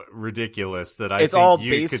so ridiculous that It's think all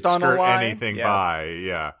you based could on a skirt lie? anything Yeah. by.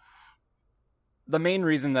 Yeah. The main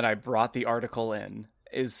reason that I brought the article in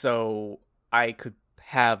is so I could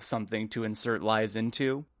have something to insert lies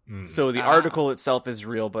into. So the article itself is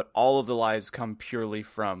real, but all of the lies come purely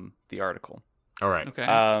from the article. All right.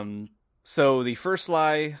 Okay. So the first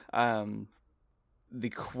lie, the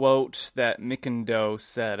quote that Mikendo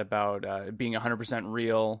said about it being 100%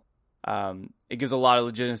 real, it gives a lot of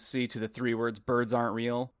legitimacy to the 3 words, birds aren't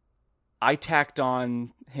real. I tacked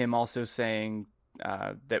on him also saying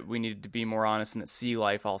that we needed to be more honest and that sea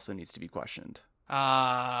life also needs to be questioned.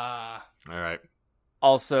 All right.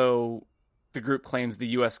 Also, the group claims the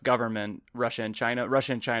U.S. government, Russia and China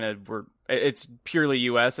it's purely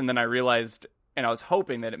U.S. And then I realized, and I was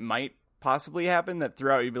hoping that it might possibly happen, that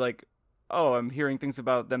throughout you'd be like, oh, I'm hearing things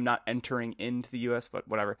about them not entering into the U.S., but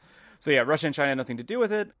whatever. So yeah, Russia and China had nothing to do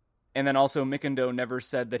with it. And then also Mikendo never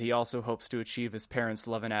said that he also hopes to achieve his parents'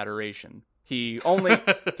 love and adoration. He only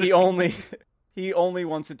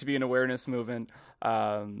wants it to be an awareness movement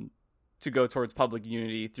to go towards public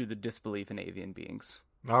unity through the disbelief in avian beings.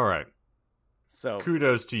 All right. So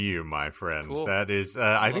kudos to you, my friend. Cool. That is,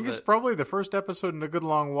 I think it's probably the first episode in a good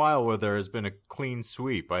long while where there has been a clean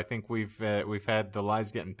sweep. I think we've had the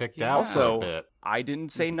lies getting picked out for a bit. I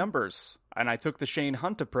didn't say numbers, and I took the Shane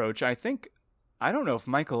Hunt approach. I don't know if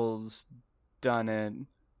Michael's done it,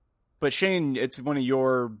 but Shane, it's one of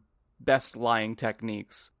your best lying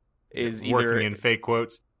techniques. Is working in fake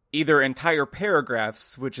quotes. Either entire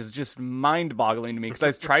paragraphs, which is just mind-boggling to me, because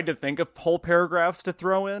I tried to think of whole paragraphs to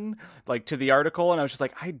throw in, like, to the article, and I was just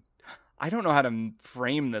like, I don't know how to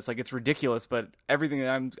frame this. Like, it's ridiculous, but everything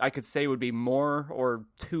that I could say would be more or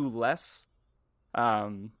two less.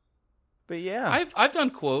 But yeah, I've done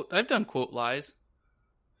quote lies.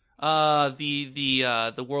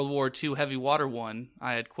 The World War II heavy water one,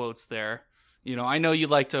 I had quotes there. You know, I know you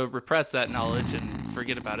like to repress that knowledge and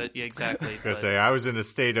forget about it. Yeah, exactly. I was gonna say, I was in a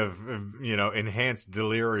state of, enhanced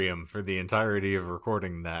delirium for the entirety of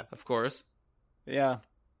recording that. Of course. Yeah.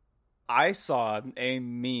 I saw a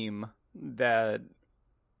meme that,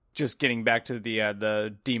 just getting back to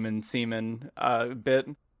the demon semen bit,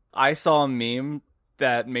 I saw a meme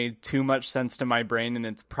that made too much sense to my brain, and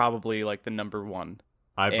it's probably like the number one.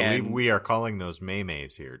 I believe we are calling those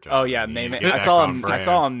memes here, John. Oh yeah, meme. I saw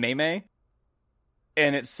a meme.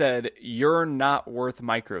 And it said, "You're not worth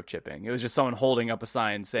microchipping." It was just someone holding up a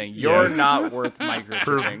sign saying, "You're not worth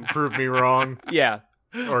microchipping." Prove me wrong. Yeah.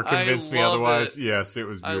 Or convince me otherwise. Yes, it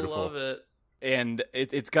was beautiful. I love it. And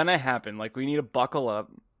it's gonna happen. Like, we need to buckle up,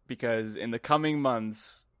 because in the coming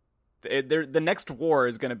months, the next war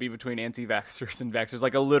is gonna be between anti-vaxxers and vaxxers,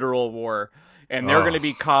 like a literal war. And they're gonna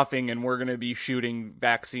be coughing, and we're gonna be shooting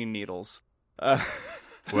vaccine needles.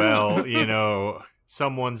 Well,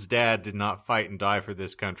 someone's dad did not fight and die for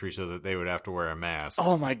this country so that they would have to wear a mask.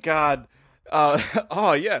 Oh my god.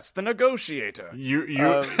 Oh yes, the negotiator.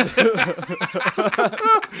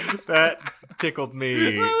 That tickled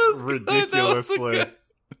me ridiculously.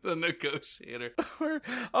 The negotiator.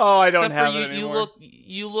 I don't have it anymore.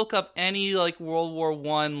 You look up any like World War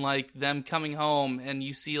I, like them coming home, and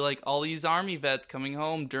you see like all these army vets coming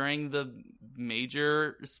home during the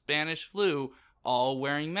major Spanish flu, all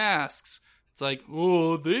wearing masks. It's like,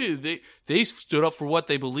 oh, they stood up for what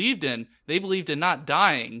they believed in. They believed in not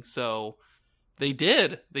dying, so they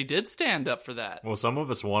did. They did stand up for that. Well, some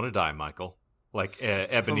of us want to die, Michael. Like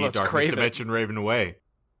Ebony, us Darkness crave Dimension, Raven Away.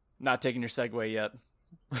 Not taking your segue yet.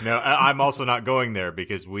 No, I'm also not going there,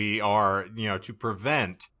 because we are, to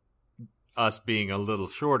prevent us being a little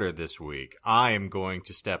shorter this week, I am going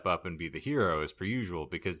to step up and be the hero as per usual,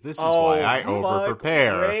 because this is why I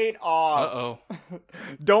over-prepare. Great off. Uh-oh.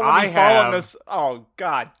 Don't let me fall on this. Oh,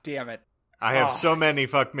 god damn it. I have so many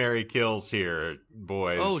fuck, marry, kills here,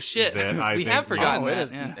 boys. Oh, shit. That We have forgotten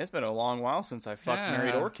that. It's been a long while since I fucked,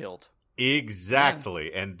 married, or killed.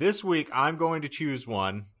 Exactly. And this week I'm going to choose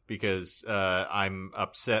one because I'm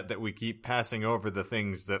upset that we keep passing over the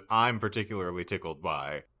things that I'm particularly tickled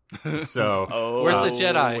by. So Where's the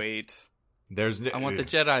Jedi? Wait. I want the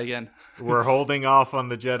Jedi again. We're holding off on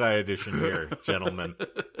the Jedi edition here, gentlemen.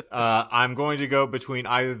 I'm going to go between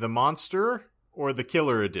either the monster or the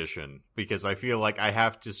killer edition because I feel like I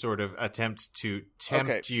have to sort of attempt to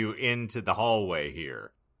tempt you into the hallway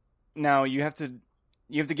here. Now you have to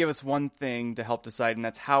give us one thing to help decide, and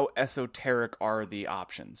that's how esoteric are the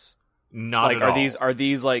options? Not at all. Are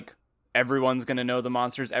these like everyone's going to know the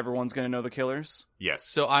monsters, everyone's going to know the killers? Yes.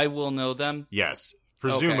 So I will know them? Yes.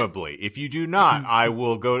 Presumably. Okay. If you do not, I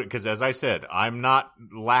will go, because as I said, I'm not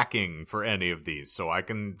lacking for any of these, so I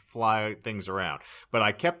can fly things around. But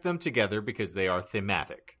I kept them together because they are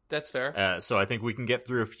thematic. That's fair. So I think we can get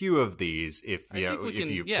through a few of these if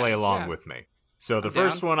you play along with me. So the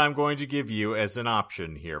first one I'm going to give you as an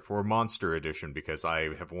option here for Monster Edition, because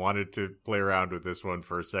I have wanted to play around with this one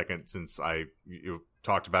for a second since you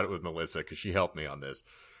talked about it with Melissa, because she helped me on this.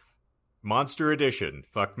 Monster Edition,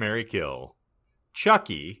 Fuck, Marry, Kill.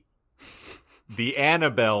 Chucky, the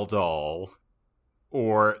Annabelle doll,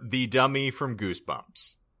 or the dummy from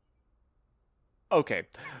Goosebumps. Okay,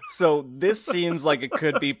 so this seems like it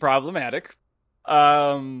could be problematic.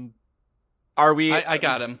 Are we? I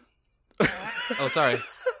got him. Oh, sorry.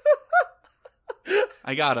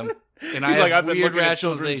 I got him. And I've been looking at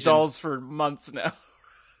children's dolls for months now.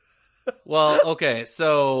 Well, okay,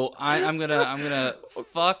 so I'm gonna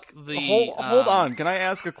fuck the. Hold on, can I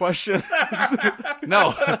ask a question?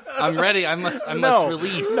 No, I'm ready. I must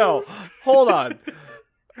release. No, hold on.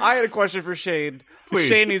 I had a question for Shane. Please.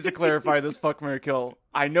 Shane needs to clarify this fuck, marry, kill.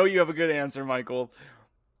 I know you have a good answer, Michael.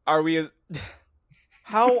 Are we?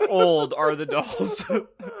 How old are the dolls?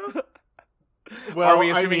 Well, are we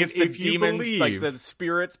assuming it's the demons, believe... like the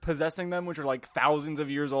spirits possessing them, which are like thousands of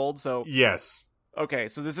years old? So yes. Okay,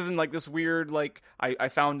 so this isn't like this weird, like, I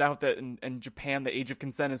found out that in Japan the age of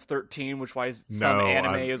consent is 13, which why some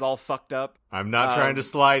anime is all fucked up. I'm not trying to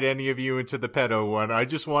slide any of you into the pedo one. I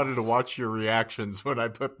just wanted to watch your reactions when I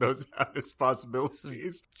put those out as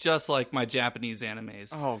possibilities. Just like my Japanese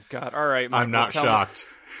animes. Oh, God. All right, Michael, I'm not shocked.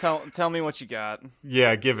 Tell me what you got.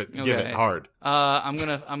 Yeah, give it hard. I'm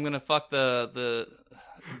gonna fuck the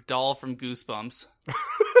doll from Goosebumps. I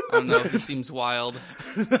don't know if this seems wild.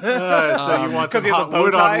 So you want some hot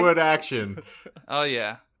wood on wood action? Oh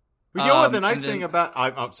yeah. You know what the nice thing about?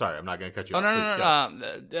 I'm sorry, I'm not going to cut you off.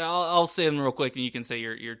 No. I'll say them real quick, and you can say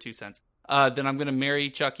your 2 cents. Then I'm going to marry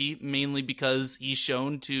Chucky mainly because he's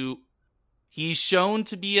shown to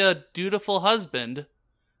be a dutiful husband.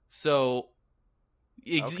 So,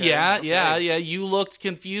 yeah. You looked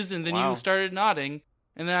confused, and then you started nodding.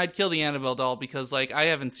 And then I'd kill the Annabelle doll because, like, I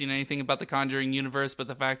haven't seen anything about the Conjuring universe, but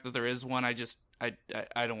the fact that there is one, I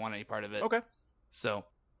don't want any part of it. Okay. So.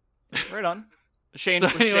 Right on. Shane. So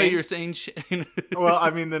anyway, you're saying Shane. Well, I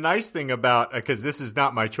mean, the nice thing about, because this is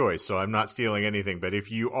not my choice, so I'm not stealing anything, but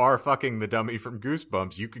if you are fucking the dummy from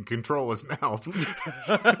Goosebumps, you can control his mouth.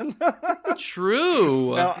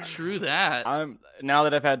 True. True that. Now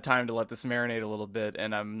that I've had time to let this marinate a little bit,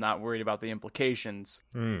 and I'm not worried about the implications.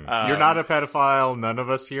 You're not a pedophile. None of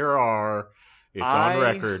us here are. It's on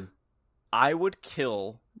record. I would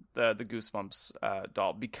kill the Goosebumps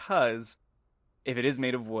doll because if it is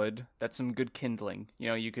made of wood, that's some good kindling.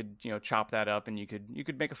 You could chop that up and you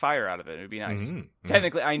could make a fire out of it. It would be nice. Mm-hmm.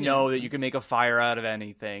 Technically, I know that you can make a fire out of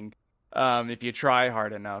anything if you try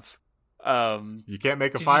hard enough. You can't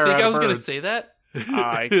make a Did fire you think out I of was going to birds. say that?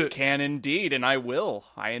 I can indeed, and I will.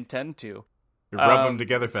 I intend to. You rub them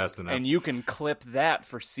together fast enough. And you can clip that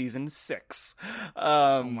for season 6.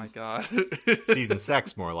 Oh my god. Season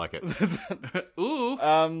 6, more like it.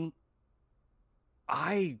 Ooh.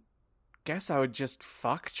 I guess I would just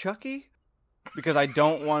fuck Chucky because I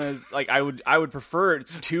don't want to. Like, I would prefer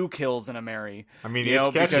it's 2 kills and a marry. I mean, it's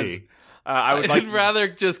catchy. Because, I'd rather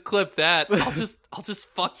just clip that. I'll just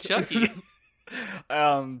fuck Chucky.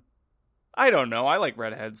 I don't know. I like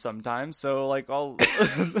redheads sometimes, so like we'll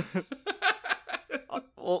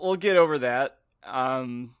get over that.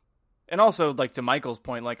 And also, like, to Michael's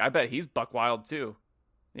point, like, I bet he's buck wild too.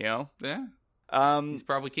 Yeah. He's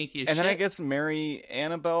probably kinky as shit. And then I guess marry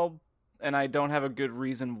Annabelle, and I don't have a good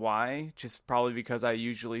reason why. Just probably because I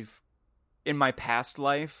usually, in my past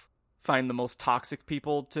life, find the most toxic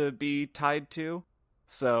people to be tied to.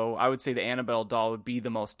 So I would say the Annabelle doll would be the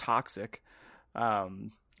most toxic.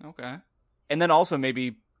 Okay. And then also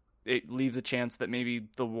maybe it leaves a chance that maybe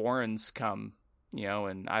the Warrens come,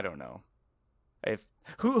 and I don't know. If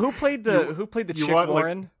who played the chick want,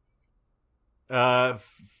 Warren?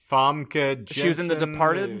 Famke Jensen. She was in The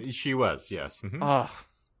Departed? She was, yes. Mhm. Oh,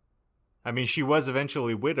 I mean, she was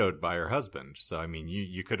eventually widowed by her husband. So, I mean,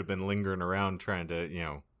 you could have been lingering around trying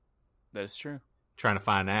to, that is true. trying to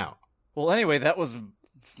find out. Well, anyway, that was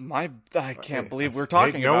I can't believe we're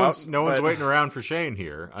talking no about. No one's waiting around for Shane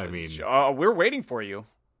here. I mean, we're waiting for you.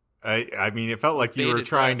 I mean, it felt like you were Bated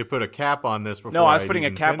trying breath. to put a cap on this before. No, I was I'd putting a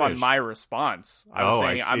even cap on finished. my response. I was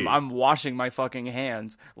saying I see. I'm washing my fucking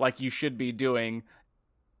hands like you should be doing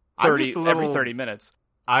I'm just a every little- 30 minutes.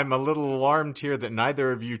 I'm a little alarmed here that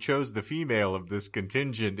neither of you chose the female of this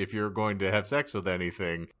contingent if you're going to have sex with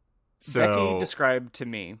anything. So, Becky described to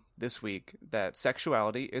me this week that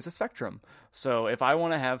sexuality is a spectrum. So if I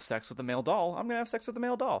want to have sex with a male doll, I'm going to have sex with a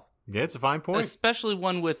male doll. yeah, it's a fine point. Especially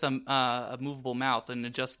one with a movable mouth, an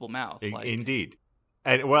adjustable mouth. Like, Indeed.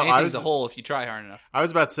 And well, anything's a hole if you try hard enough. I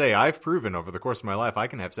was about to say, I've proven over the course of my life I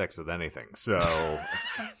can have sex with anything. So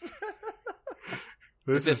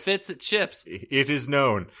If it fits, it chips. it is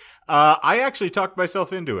known. I actually talked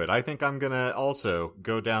myself into it. I think I'm gonna also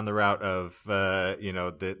go down the route of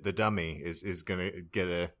the dummy is gonna get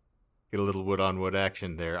a little wood on wood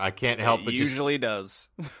action there. I can't help but It usually does.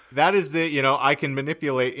 that is I can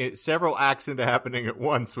manipulate several acts into happening at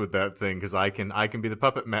once with that thing because I can be the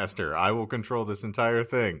puppet master. I will control this entire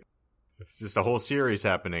thing. It's just a whole series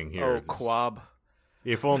happening here. Oh, Quab.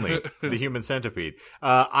 If only the human centipede.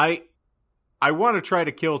 I want to try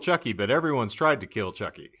to kill Chucky, but everyone's tried to kill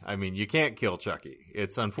Chucky. I mean, you can't kill Chucky.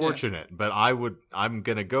 It's unfortunate, but I'm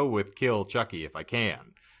going to go with kill Chucky if I can,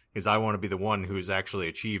 because I want to be the one who's actually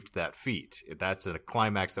achieved that feat. That's a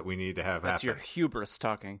climax that we need to have That's happen. your hubris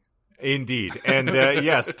talking. Indeed. And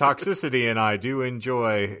yes, Toxicity and I do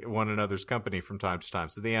enjoy one another's company from time to time.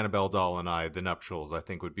 So the Annabelle doll and I, the nuptials, I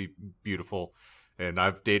think would be beautiful. And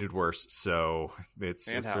I've dated worse, so it's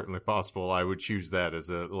certainly possible I would choose that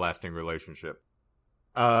as a lasting relationship.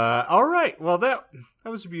 All right. Well, that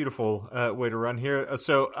was a beautiful way to run here.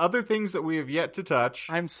 So other things that we have yet to touch.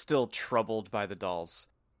 I'm still troubled by the dolls.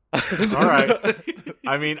 All right.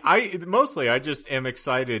 I mean, I just am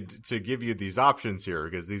excited to give you these options here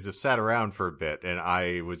because these have sat around for a bit, and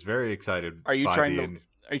I was very excited. Are you by trying the to?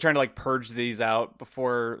 Are you trying to like purge these out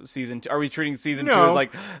before season 2? Are we treating season No. 2 as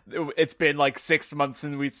like it's been like 6 months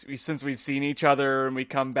since we've seen each other and we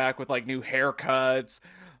come back with like new haircuts?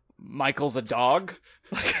 Michael's a dog.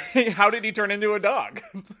 Like, how did he turn into a dog?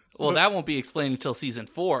 Well, that won't be explained until season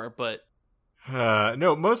 4, but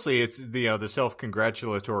No, mostly it's the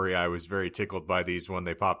self-congratulatory. I was very tickled by these when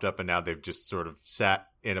they popped up, and now they've just sort of sat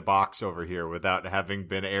in a box over here without having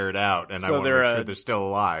been aired out, and I So want to they're make sure they're still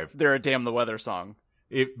alive. They're a Damn the Weather song.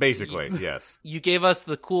 Basically, yes. you gave us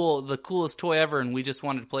the coolest toy ever, and we just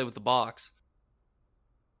wanted to play with the box.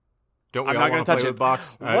 Don't we I'm all not going want to to touch play it. with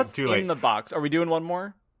box? What's Too late. in the box? Are we doing one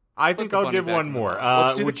more? I think the I'll bunny give back one in the more. box.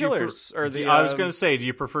 Let's do the would you killers or the. I was going to say, do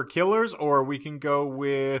you prefer killers, or we can go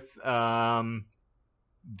with the?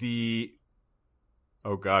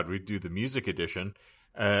 Oh God, we do the music edition,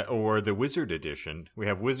 or the wizard edition. We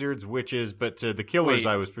have wizards, witches, but the killers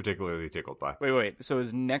Wait. I was particularly tickled by. Wait. So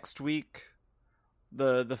is next week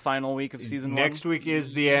the final week of season 1? Next week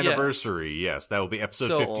is the Yes. anniversary. Yes, that will be episode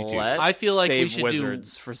So 52. I feel like we save should do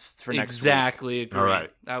wizards for next week. Exactly. Agree. All right.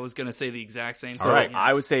 I was going to say the exact same So thing. All right. yes.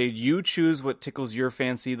 I would say you choose what tickles your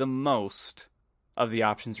fancy the most of the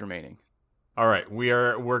options remaining. All right,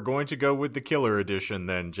 we're going to go with the killer edition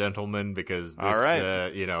then, gentlemen, because this, All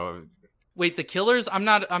right. Wait, the Killers? I'm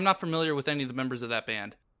not familiar with any of the members of that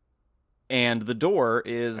band. And the door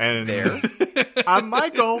is And there. I'm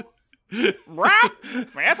Michael. Rap!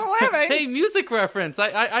 That's a living! Hey, music reference.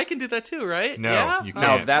 I can do that too, right? No, yeah? you Now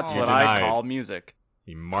can't. that's You're what I denied. call music.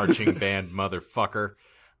 You marching band motherfucker.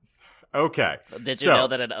 Okay. Did you So- know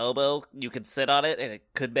that an oboe, you could sit on it and it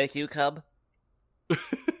could make you come?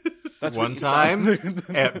 That's One what you time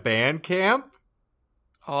said. at band camp,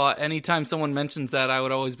 Anytime someone mentions that, I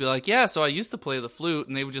would always be like, yeah, so I used to play the flute,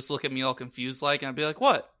 and they would just look at me all confused and I'd be like,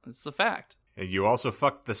 what? It's a fact. and you also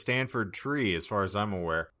fucked the Stanford tree, as far as I'm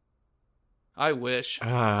aware. I wish.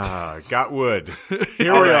 Got wood.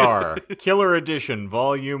 Here All we right. are. Killer Edition,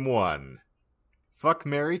 Volume 1. Fuck,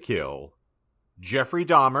 marry, kill. Jeffrey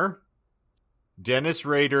Dahmer, Dennis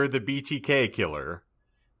Rader, the BTK killer,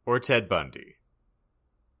 or Ted Bundy.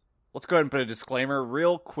 Let's go ahead and put a disclaimer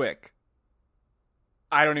real quick.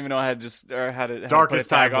 I don't even know how to Darkest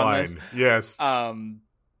put a tag on this. tagline. Yes.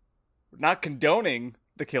 Not condoning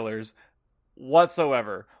the killers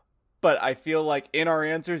whatsoever, but I feel like in our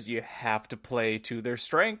answers you have to play to their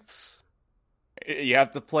strengths. You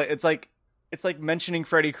have to play. It's like mentioning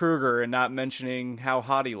Freddy Krueger and not mentioning how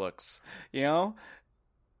hot he looks. You know,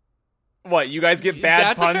 What, you guys get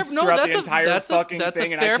bad That's a fair- puns no, throughout that's the a- entire that's a- fucking that's a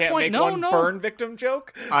thing, and I fair can't point. make No, one no. burn victim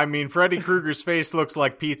joke? I mean, Freddy Krueger's face looks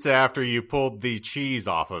like pizza after you pulled the cheese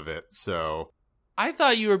off of it, so... I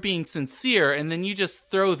thought you were being sincere, and then you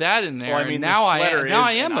just throw that in there. Well, I mean, and the now sweater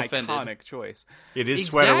I is am an offended. iconic choice. It is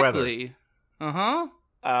sweater weather. Exactly. Uh-huh.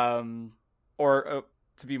 Or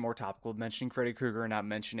to be more topical, mentioning Freddy Krueger and not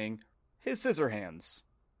mentioning his scissor hands.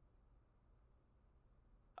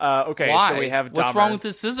 Okay, Why? so we have Dahmer. What's wrong with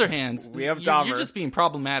his scissor hands? We have You're Dahmer. just being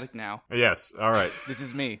problematic now. Yes, all right. This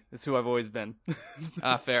is me. This is who I've always been.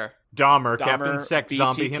 Fair. Dahmer, Dahmer, Captain Sex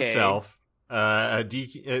Zombie BTK. himself,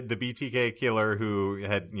 the BTK killer who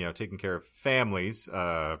had taken care of families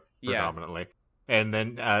predominantly, and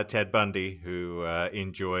then Ted Bundy, who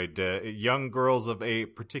enjoyed young girls of a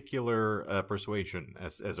particular persuasion,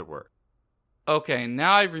 as it were. Okay,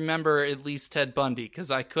 now I remember at least Ted Bundy,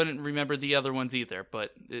 because I couldn't remember the other ones either,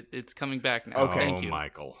 but it's coming back now. Okay. Thank you.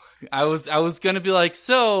 Michael. I was going to be like,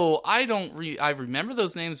 so I remember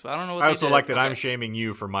those names, but I don't know what I they also did. like that Okay. I'm shaming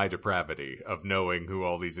you for my depravity of knowing who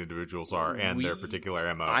all these individuals are and their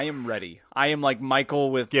particular MO. I am ready. I am like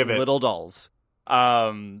Michael with Give it. little dolls.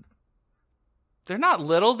 They're not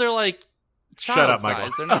little, they're like Shut child up,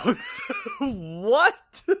 Michael. size. They're not,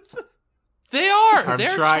 What? they are. I'm They're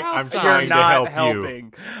trying- child I'm size. trying You're to not help you.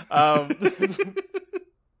 helping.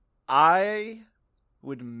 I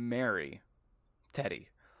would marry Teddy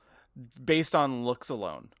based on looks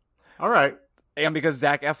alone, All right. and because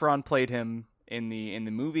Zac Efron played him in the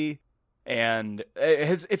movie, and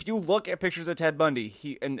if you look at pictures of Ted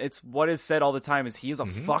Bundy, it's what is said all the time is he is a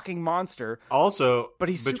fucking monster, Also, but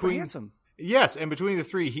he's super handsome. Yes, and between the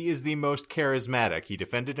three, he is the most charismatic. He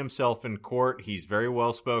defended himself in court. He's very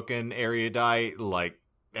well spoken, erudite,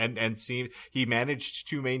 he managed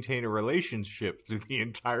to maintain a relationship through the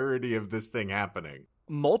entirety of this thing happening.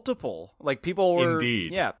 Multiple, like people were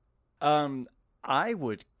Indeed. yeah. I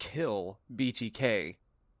would kill BTK,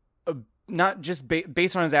 not just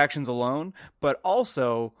based on his actions alone, but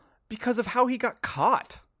also because of how he got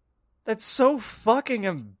caught. That's so fucking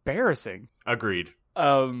embarrassing. Agreed.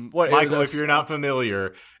 Michael, If you're not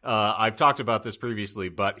familiar, I've talked about this previously,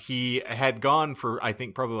 but he had gone for, I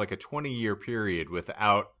think, probably like a 20-year period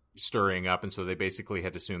without stirring up, and so they basically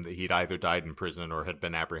had assumed that he'd either died in prison or had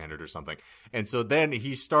been apprehended or something. And so then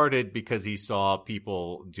he started, because he saw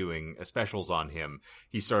people doing specials on him,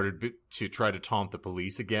 he started to try to taunt the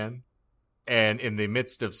police again. And in the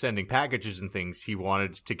midst of sending packages and things, he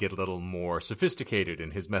wanted to get a little more sophisticated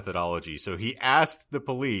in his methodology. So he asked the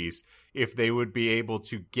police if they would be able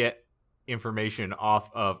to get information off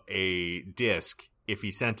of a disc if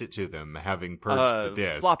he sent it to them, having purged the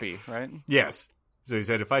disc. floppy, right? Yes. So he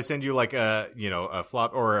said, if I send you like a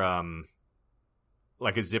flop or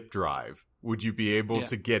like a zip drive, would you be able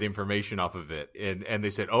to get information off of it? And they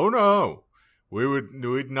said, oh no. We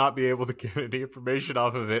would not be able to get any information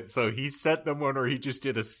off of it. So he sent them one where he just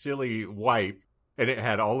did a silly wipe, and it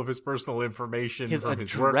had all of his personal information from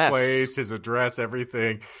his workplace, his address,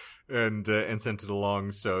 everything, and sent it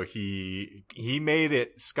along. So he made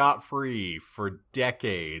it scot-free for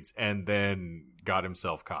decades, and then got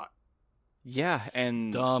himself caught. Yeah,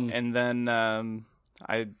 and Dumb. and then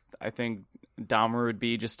I think Dahmer would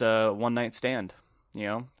be just a one night stand.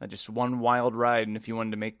 Just one wild ride, and if you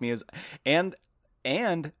wanted to make me as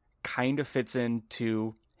and kind of fits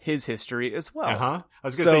into his history as well. I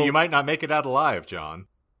was gonna say you might not make it out alive, John.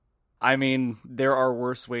 I mean, there are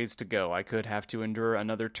worse ways to go. I could have to endure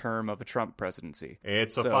another term of a Trump presidency.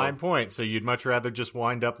 It's a fine point. So you'd much rather just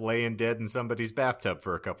wind up laying dead in somebody's bathtub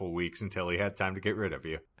for a couple weeks until he had time to get rid of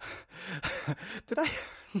you. Did I?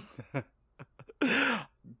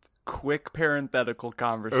 Quick parenthetical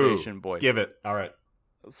conversation, boys. Give it. All right.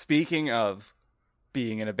 Speaking of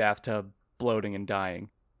being in a bathtub, bloating and dying,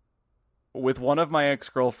 with one of my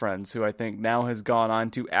ex-girlfriends, who I think now has gone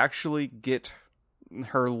on to actually get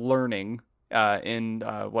her learning in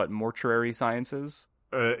mortuary sciences.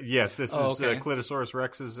 Yes, this is okay. Clitosaurus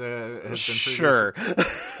Rex has been previously. Sure.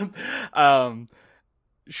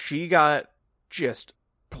 She got just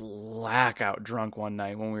blackout drunk one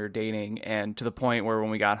night when we were dating, and to the point where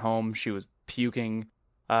when we got home, she was puking,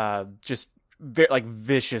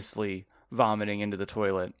 viciously vomiting into the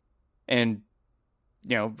toilet. And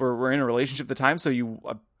we're in a relationship at the time, so you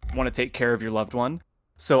want to take care of your loved one.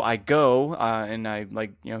 So I go and I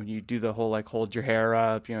you do the whole hold your hair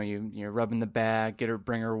up, you're rubbing the back,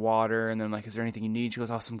 bring her water, and then is there anything you need? She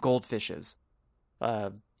goes, some goldfishes.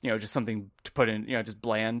 Just something to put in, just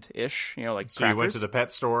bland-ish, So crackers. you went to the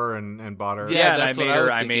pet store and bought her. Yeah, and that's what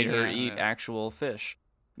I made thinking, her yeah, eat yeah. actual fish.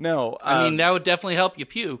 No, I mean, that would definitely help you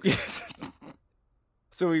puke.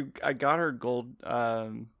 So I got her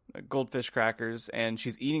goldfish crackers, and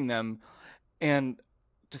she's eating them, and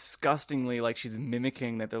disgustingly, like, she's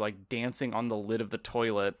mimicking that they're like dancing on the lid of the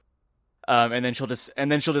toilet, and then she'll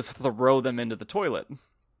just throw them into the toilet,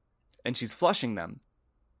 and she's flushing them,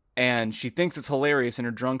 and she thinks it's hilarious in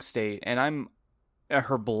her drunk state, and I'm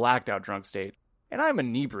her blacked out drunk state, and I'm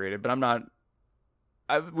inebriated, but I'm not.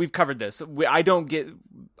 We've covered this. I don't get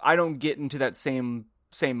into that same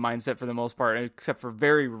mindset for the most part, except for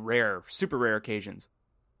very rare, super rare occasions.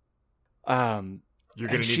 You're going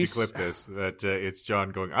to need to clip this. That it's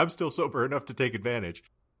John going, I'm still sober enough to take advantage.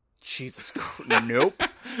 Jesus Christ. Nope.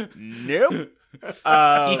 Nope.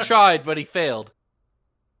 He tried, but he failed.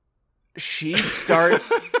 She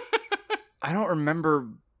starts... I don't remember...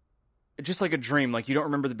 Just like a dream. Like, you don't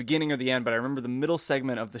remember the beginning or the end, but I remember the middle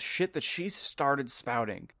segment of the shit that she started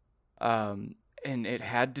spouting. And it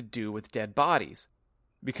had to do with dead bodies.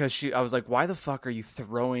 Because I was like, why the fuck are you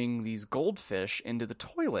throwing these goldfish into the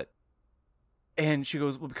toilet? And she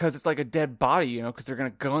goes, well, because it's like a dead body, you know, because they're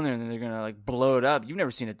going to go in there and then they're going to like blow it up. You've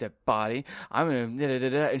never seen a dead body. I'm going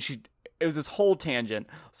to and it was this whole tangent.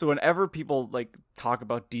 So whenever people like talk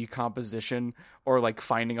about decomposition or like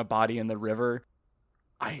finding a body in the river,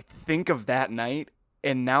 I think of that night.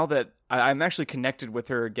 And now that I'm actually connected with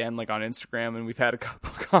her again, like on Instagram, and we've had a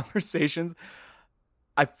couple conversations,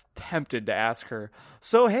 I'm tempted to ask her,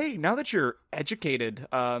 so, hey, now that you're educated,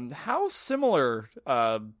 how similar,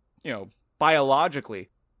 biologically,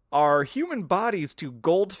 are human bodies to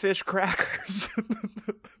goldfish crackers?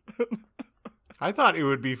 I thought it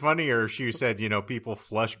would be funnier if she said, people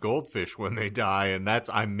flush goldfish when they die, and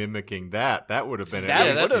I'm mimicking that. That would have been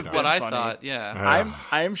that's would've been what I funny. thought. Yeah,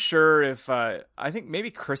 I'm sure if I think maybe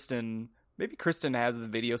Kristen has the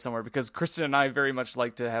video somewhere, because Kristen and I very much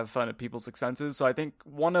like to have fun at people's expenses. So I think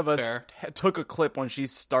one of us took a clip when she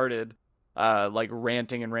started like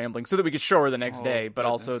ranting and rambling so that we could show her the next day. But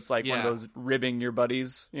also it's like one of those ribbing your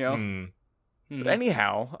buddies, But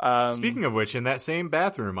anyhow, speaking of which, in that same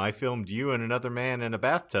bathroom, I filmed you and another man in a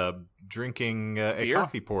bathtub drinking a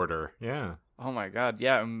coffee porter. Yeah. Oh my God.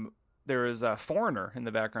 Yeah. There was a Foreigner in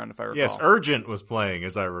the background, if I recall. Yes, Urgent was playing,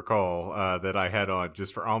 as I recall, that I had on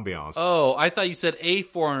just for ambiance. Oh, I thought you said a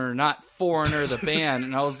Foreigner, not Foreigner, the band.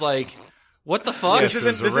 And I was like, what the fuck? Yes,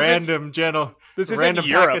 this is random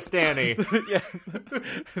Pakistani.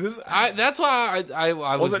 That's why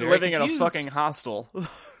I wasn't very living confused. in a fucking hostel.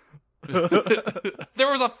 There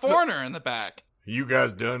was a Foreigner in the back. You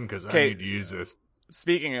guys done? Because I need to use this.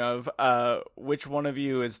 Speaking of, which one of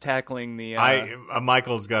you is tackling the...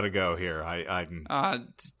 Michael's got to go here.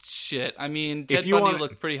 Shit. I mean, Ted Bundy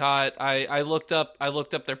looked pretty hot. I looked up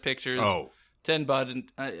their pictures. Oh. Ted Bundy,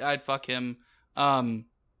 I'd fuck him.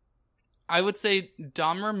 I would say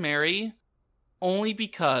Dahmer Mary, only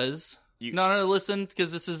because... No, listen,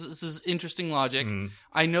 because this is interesting logic.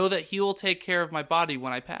 I know that he will take care of my body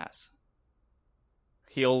when I pass.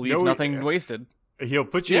 He'll leave nothing wasted. He'll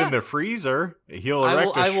put you in the freezer. He'll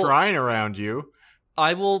erect a shrine around you.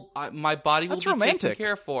 My body will be romantic. taken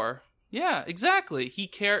care for. Yeah, exactly. He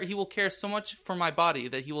will care so much for my body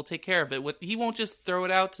that he will take care of it. He won't just throw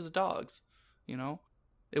it out to the dogs.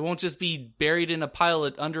 It won't just be buried in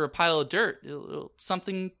under a pile of dirt.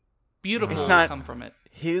 Something beautiful will come from it.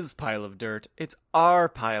 His pile of dirt. It's our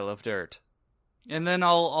pile of dirt. And then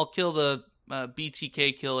I'll kill the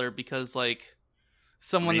BTK killer because like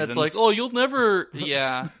someone Reasons. that's like, oh, you'll never,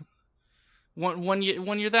 yeah. when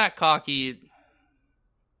you're that cocky,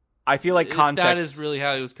 I feel like context. That is really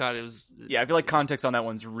how he was caught. I feel like context on that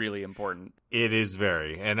one's really important. It is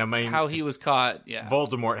very, and I mean how he was caught. Yeah,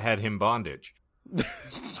 Voldemort had him bondage.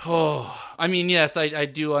 I mean, yes, I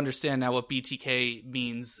do understand now what BTK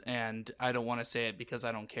means, and I don't want to say it because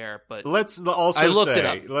I don't care. But let's also I looked say,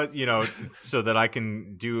 it up. So that I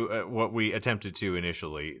can do what we attempted to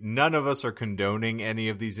initially. None of us are condoning any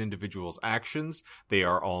of these individuals' actions. They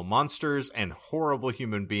are all monsters and horrible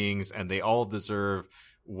human beings, and they all deserve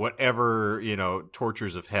whatever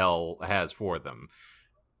tortures of hell has for them.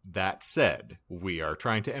 That said, we are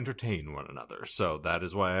trying to entertain one another, so that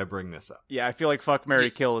is why I bring this up. Yeah, I feel like fuck, marry,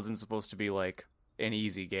 kill isn't supposed to be like an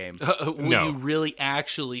easy game. Will you really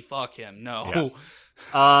actually fuck him? No. Yes.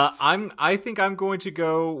 I think I'm going to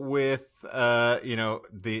go with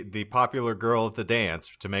the popular girl at the dance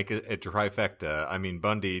to make it a trifecta. I mean,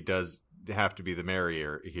 Bundy does have to be the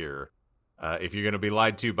marrier here. If you're going to be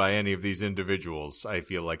lied to by any of these individuals, I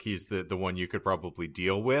feel like he's the one you could probably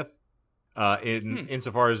deal with.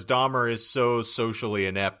 Insofar as Dahmer is so socially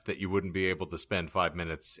inept that you wouldn't be able to spend 5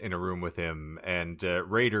 minutes in a room with him, and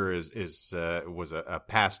Rader was a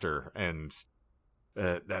pastor, and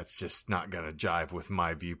that's just not gonna jive with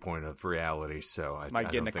my viewpoint of reality. So I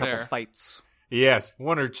might get in a couple fights. Yes,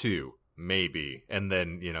 one or two, maybe. And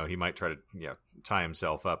then, he might try to tie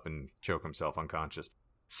himself up and choke himself unconscious.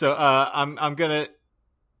 So I'm gonna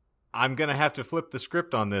have to flip the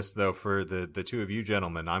script on this, though, for the two of you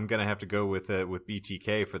gentlemen. I'm gonna have to go with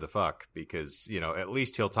BTK for the fuck, because at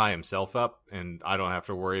least he'll tie himself up, and I don't have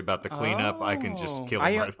to worry about the cleanup. I can just kill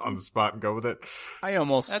him right on the spot and go with it. I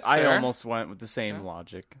almost went with the same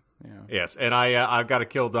logic. Yeah. Yes, and I've got to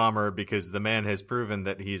kill Dahmer because the man has proven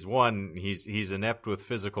that he's inept with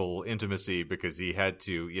physical intimacy, because he had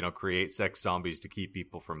to create sex zombies to keep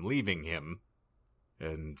people from leaving him.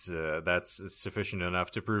 And that's sufficient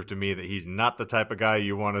enough to prove to me that he's not the type of guy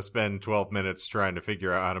you want to spend 12 minutes trying to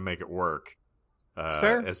figure out how to make it work. That's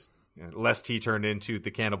fair. Lest he turn into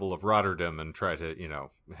the cannibal of Rotterdam and try to,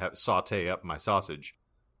 saute up my sausage.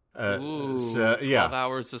 12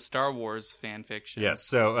 hours of Star Wars fan fiction. Yes,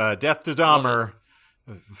 so death to Dahmer,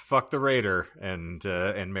 fuck the Raider, and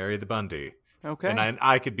marry the Bundy. Okay. And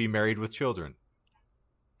I could be married with children.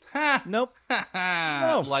 Ha! Nope.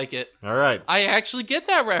 No. Like it. All right. I actually get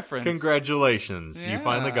that reference. Congratulations. Yeah. You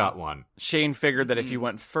finally got one. Shane figured that if you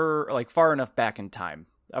went far enough back in time,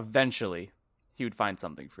 eventually he would find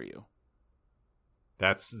something for you.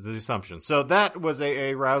 That's the assumption. So that was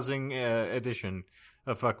a rousing edition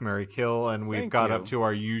of Fuck, Marry, Kill, and we've got up to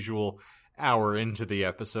our usual hour into the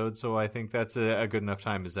episode, so I think that's a good enough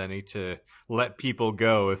time as any to let people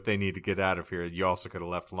go if they need to get out of here. You also could have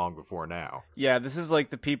left long before now. Yeah, this is like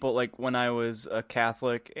the people, like when I was a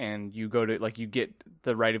Catholic and you go to, like, you get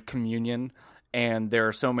the rite of communion, and there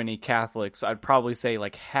are so many Catholics, I'd probably say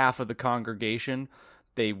like half of the congregation,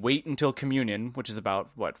 they wait until communion, which is about,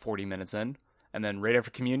 40 minutes in, and then right after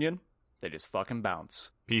communion, they just fucking bounce.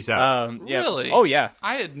 Peace out. Yeah. Really? Oh, yeah.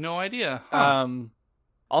 I had no idea. Huh.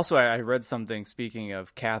 Also, I read something, speaking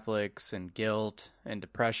of Catholics and guilt and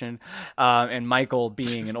depression, and Michael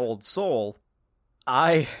being an old soul,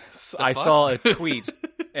 I saw a tweet,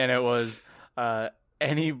 and it was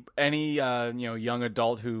any young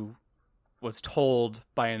adult who was told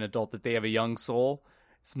by an adult that they have a young soul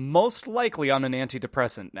is most likely on an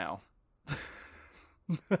antidepressant now.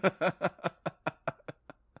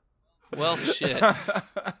 Well, shit.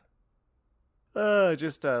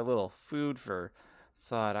 Just a little food for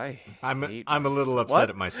thought. I'm a little upset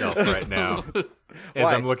at myself right now. As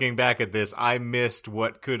Why? I'm looking back at this, I missed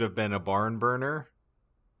what could have been a barn burner.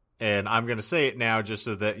 And I'm going to say it now just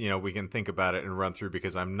so that, we can think about it and run through,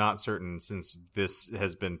 because I'm not certain, since this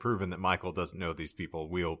has been proven that Michael doesn't know these people,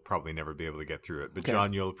 we'll probably never be able to get through it. But Okay.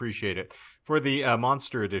 John, you'll appreciate it. For the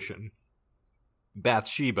Monster Edition,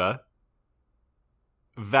 Bathsheba,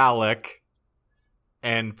 Valak,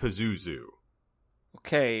 and Pazuzu.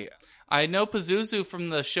 Okay. I know Pazuzu from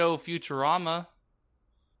the show Futurama.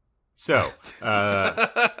 So,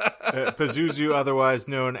 Pazuzu, otherwise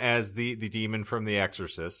known as the demon from The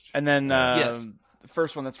Exorcist. And then Yes. the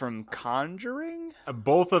first one that's from Conjuring?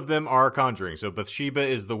 Both of them are Conjuring. So Bathsheba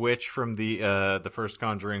is the witch from the first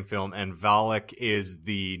Conjuring film, and Valak is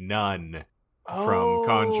the nun from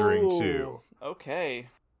Conjuring 2. Okay.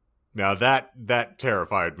 Now that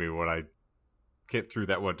terrified me when I threw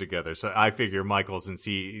that one together. So I figure Michael, since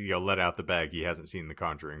he let out the bag, he hasn't seen the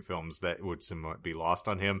Conjuring films, that would somewhat be lost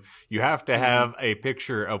on him. You have to have a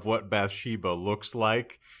picture of what Bathsheba looks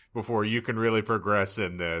like before you can really progress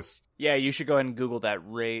in this. Yeah, you should go ahead and Google that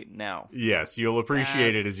right now. Yes, you'll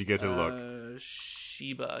appreciate it as you get to look.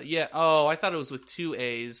 Sheba. Yeah. Oh, I thought it was with 2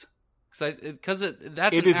 A's. Because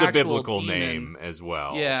that's It an is a actual biblical demon. name as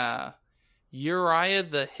well. Yeah. Uriah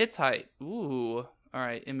the Hittite. Ooh. All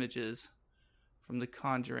right. Images from The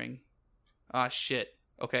Conjuring. Ah, shit.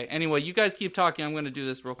 Okay. Anyway, you guys keep talking. I'm going to do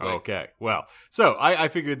this real quick. Okay. Well, so I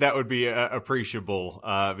figured that would be appreciable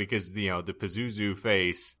because the Pazuzu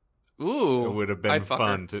face Ooh. would have been I'd fuck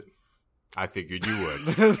fun her. to. I figured you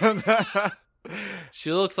would.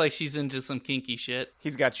 She looks like she's into some kinky shit.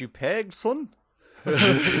 He's got you pegged, son.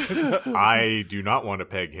 I do not want to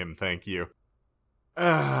peg him, thank you.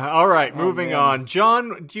 All right, moving man. on.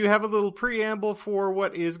 John, do you have a little preamble for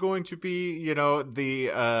what is going to be,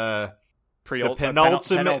 the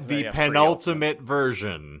penultimate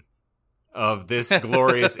version of this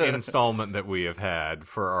glorious installment that we have had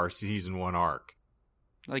for our season 1 arc?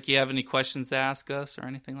 Like, you have any questions to ask us or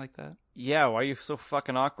anything like that? Yeah, why are you so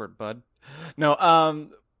fucking awkward, bud? No,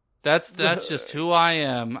 That's just who I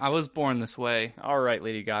am. I was born this way. all right,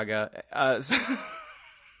 Lady Gaga.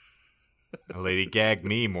 Lady Gag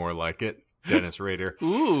me, more like it. Dennis Rader.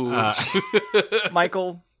 Ooh.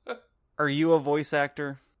 Michael, are you a voice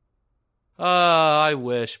actor? I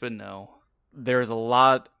wish, but no. There's a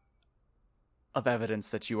lot of evidence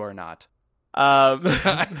that you are not.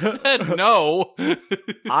 I said no.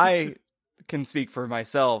 I can speak for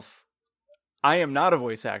myself. I am not a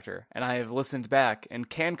voice actor, and I have listened back and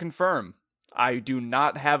can confirm I do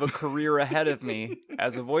not have a career ahead of me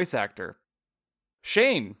as a voice actor.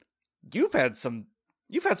 Shane, you've had some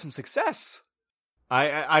success.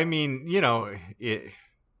 I mean, you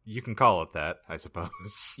can call it that, I suppose.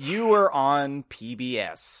 You were on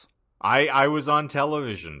PBS. I was on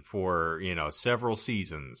television for, several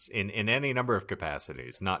seasons in any number of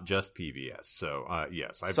capacities, not just PBS. So,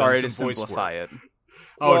 yes, I've Sorry done to some voice simplify work. it.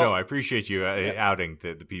 Oh, Well, no, I appreciate you outing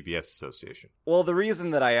the PBS Association. Well, the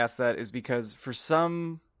reason that I asked that is because for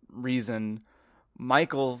some reason,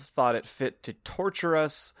 Michael thought it fit to torture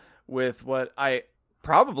us with what I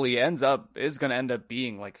probably is going to end up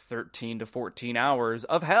being like 13 to 14 hours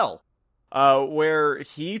of hell, where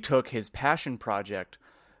he took his passion project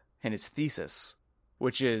and his thesis,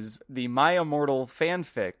 which is the My Immortal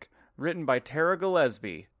fanfic written by Tara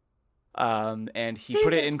Gillespie. And he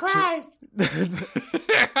put it into I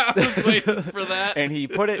was waiting for that. and he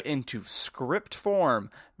put it into script form,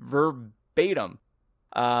 verbatim.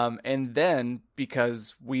 And then,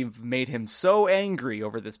 because we've made him so angry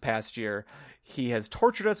over this past year, he has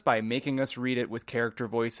tortured us by making us read it with character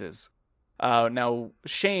voices. Now,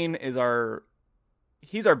 Shane is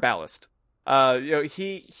he's our ballast.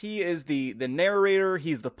 He is the narrator.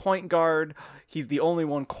 He's the point guard. He's the only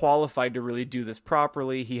one qualified to really do this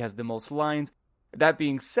properly. He has the most lines. That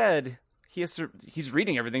being said, he's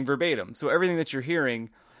reading everything verbatim. So everything that you're hearing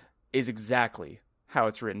is exactly how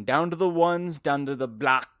it's written, down to the ones, down to the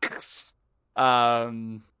blocks,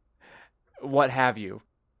 what have you.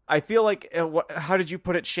 I feel like, how did you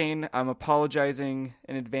put it, Shane? I'm apologizing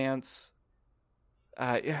in advance.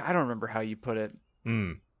 I don't remember how you put it.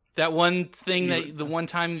 That one thing the one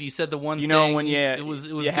time that you said the one thing, when it was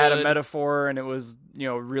you good. had a metaphor and it was,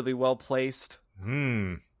 really well placed.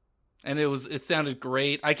 And it sounded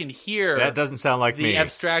great. I can hear That doesn't sound like the me.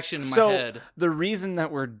 abstraction in So my head. the reason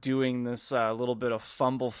that we're doing this little bit of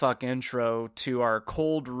fumblefuck intro to our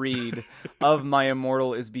cold read of My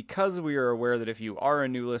Immortal is because we are aware that if you are a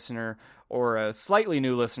new listener or a slightly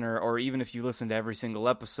new listener, or even if you listen to every single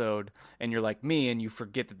episode and you're like me and you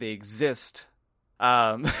forget that they exist,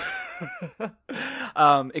 it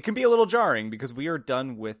can be a little jarring because we are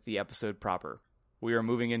done with the episode proper. We are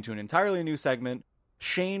moving into an entirely new segment.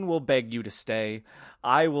 Shane will beg you to stay.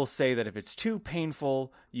 I will say that if it's too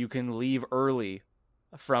painful, you can leave early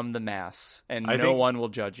from the mass, and I no think- one will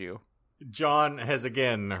judge you. John has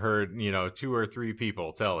again heard, 2 or 3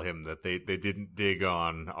 people tell him that they didn't dig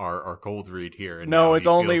on our cold read here. And No, now it's he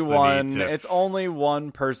only feels the one. need to- It's only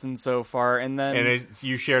one person so far, and then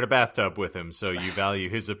you shared a bathtub with him, so you value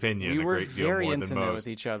his opinion we a were great deal very more than intimate most.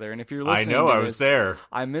 with each other. And if you're I listening, know, to I was this, there.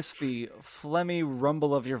 I miss the phlegmy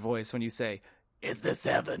rumble of your voice when you say, "Is this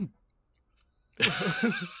heaven?"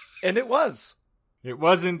 And it was. It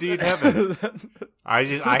was indeed heaven. I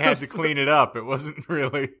had to clean it up. It wasn't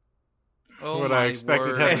really Oh what my I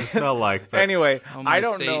expected word. heaven to smell like. But Anyway, Oh my I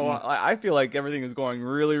don't Satan. know. I feel like everything is going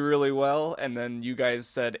really, really well, and then you guys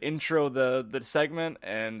said intro the segment,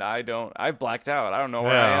 and I blacked out. I don't know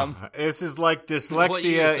where I am. This is like What year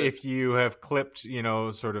dyslexia is it? if you have clipped,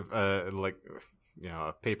 sort of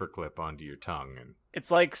a paper clip onto your tongue. And It's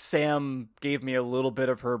like Sam gave me a little bit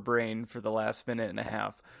of her brain for the last minute and a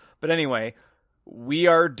half. But anyway, we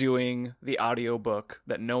are doing the audiobook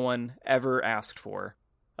that no one ever asked for.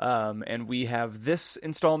 And we have this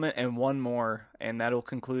installment and one more, and that'll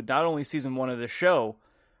conclude not only season 1 of the show,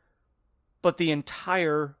 but the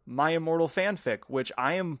entire My Immortal fanfic, which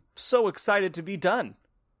I am so excited to be done.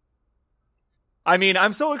 I mean,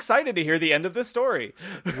 I'm so excited to hear the end of this story.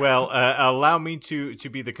 well, allow me to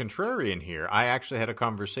be the contrarian here. I actually had a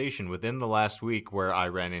conversation within the last week where I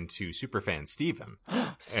ran into Superfan Steven.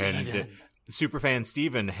 And Superfan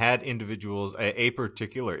Steven had individuals, a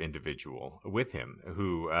particular individual with him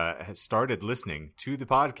who has started listening to the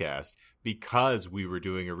podcast because we were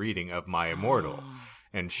doing a reading of My Immortal.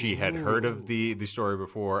 And she had heard of the story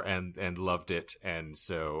before and loved it, and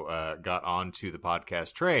so got onto the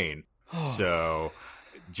podcast train. So,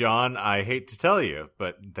 John, I hate to tell you,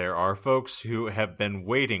 but there are folks who have been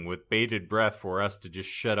waiting with bated breath for us to just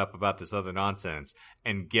shut up about this other nonsense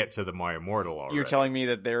and get to the My Immortal already. You're telling me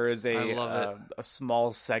that there is I love a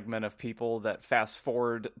small segment of people that fast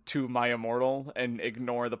forward to My Immortal and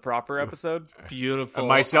ignore the proper episode? Beautiful.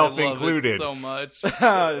 Myself I love included. It so much.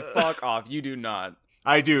 Fuck off. You do not.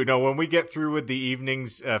 I do. No, when we get through with the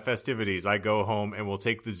evening's festivities, I go home and we'll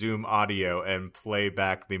take the Zoom audio and play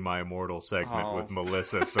back the My Immortal segment Oh. with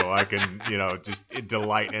Melissa so I can, just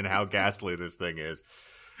delight in how ghastly this thing is.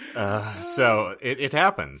 So it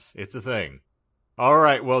happens. It's a thing. All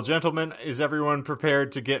right, well, gentlemen, is everyone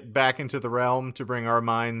prepared to get back into the realm to bring our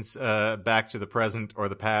minds back to the present or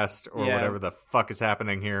the past or Yeah. whatever the fuck is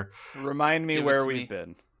happening here? Remind me Give it where to we've me.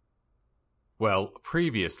 been. Well,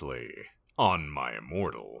 previously on My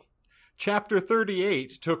Immortal, Chapter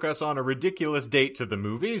 38 took us on a ridiculous date to the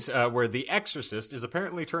movies where The Exorcist is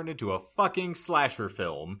apparently turned into a fucking slasher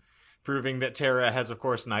film, proving that Tara has, of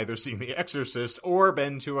course, neither seen The Exorcist or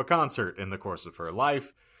been to a concert in the course of her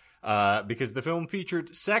life, because the film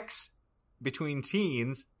featured sex between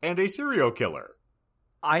teens and a serial killer.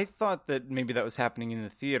 I thought that maybe that was happening in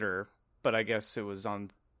the theater, but I guess it was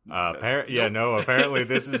on... Apparently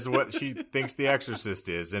this is what she thinks The Exorcist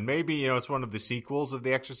is. And maybe, it's one of the sequels of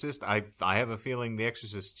The Exorcist. I have a feeling The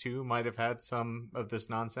Exorcist 2 might have had some of this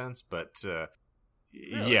nonsense, but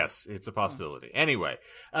yes, it's a possibility. Anyway,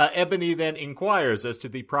 Ebony then inquires as to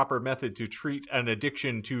the proper method to treat an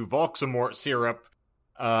addiction to Voxamort syrup,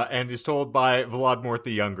 and is told by Voldemort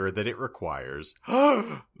the Younger that it requires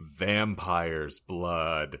vampire's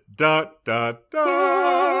blood. Dun, dun,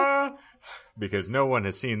 dun! Because no one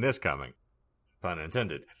has seen this coming. Pun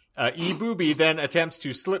intended. E-Booby then attempts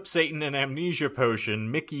to slip Satan an amnesia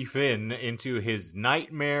potion, Mickey Finn, into his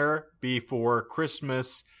Nightmare Before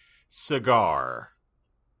Christmas cigar.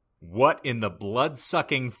 What in the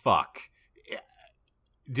blood-sucking fuck?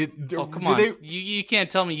 Come on. You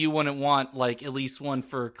can't tell me you wouldn't want, like, at least one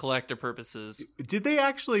for collector purposes. Did they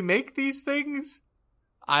actually make these things?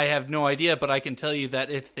 I have no idea, but I can tell you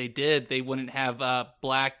that if they did, they wouldn't have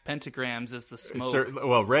black pentagrams as the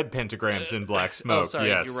smoke. Red pentagrams in black smoke, sorry,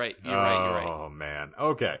 yes. you're right. Oh, man.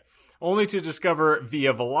 Okay. Only to discover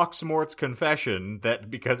via Voldemort's confession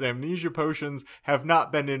that because amnesia potions have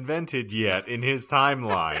not been invented yet in his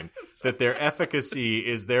timeline, that their efficacy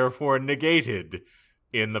is therefore negated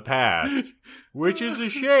in the past, which is a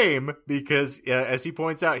shame because, as he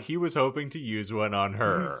points out, he was hoping to use one on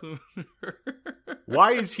her.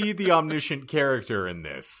 Why is he the omniscient character in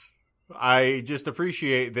this? I just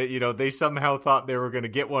appreciate that, they somehow thought they were going to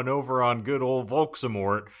get one over on good old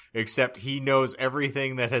Voldemort, except he knows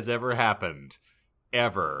everything that has ever happened,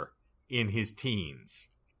 ever, in his teens.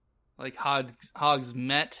 Like Hogs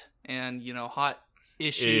Met and, Hot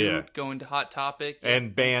Issue, going to Hot Topic.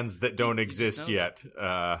 And bands that don't He exist just yet.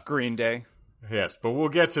 Green Day. Yes, but we'll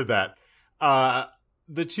get to that.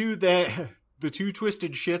 The two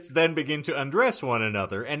twisted shits then begin to undress one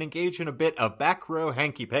another and engage in a bit of back row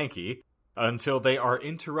hanky-panky until they are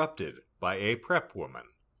interrupted by a prep woman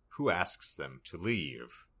who asks them to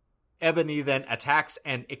leave. Ebony then attacks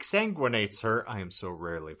and exsanguinates her. I am so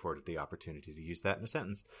rarely afforded the opportunity to use that in a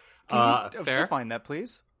sentence. Can you fair. define that,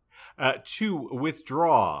 please? To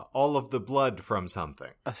withdraw all of the blood from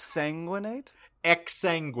something. A sanguinate?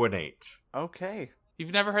 Exsanguinate. Okay.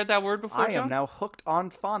 You've never heard that word before, I John? am now hooked on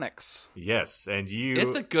phonics. Yes, and you...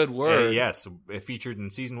 It's a good word. yes, it featured in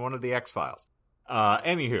season 1 of the X-Files.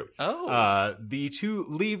 Anywho. Oh. The two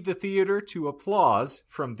leave the theater to applause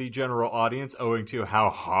from the general audience owing to how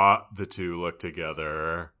hot the two look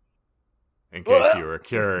together. In case you were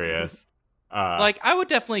curious. I would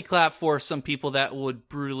definitely clap for some people that would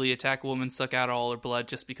brutally attack a woman, suck out all her blood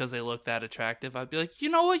just because they look that attractive. I'd be like, you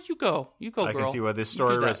know what? You go, girl. I can see why this You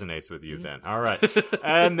story do that. resonates with you then. All right.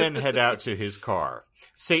 And then head out to his car.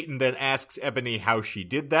 Satan then asks Ebony how she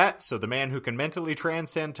did that, so the man who can mentally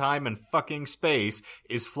transcend time and fucking space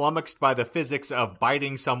is flummoxed by the physics of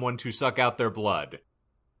biting someone to suck out their blood.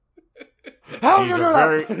 How These are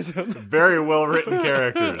very, very well-written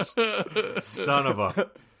characters. Son of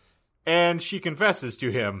a... And she confesses to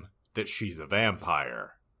him that she's a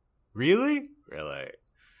vampire. Really? Really?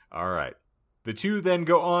 All right. The two then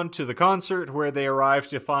go on to the concert where they arrive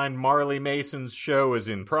to find Marley Mason's show is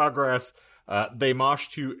in progress. They mosh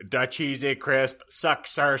to Da Cheesy Crisp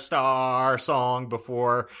Sucks Our Star song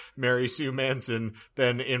before Mary Sue Manson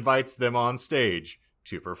then invites them on stage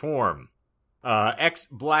to perform.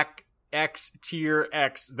 X-Black X Tier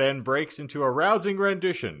X then breaks into a rousing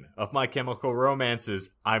rendition of My Chemical Romance's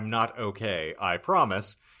I'm Not Okay, I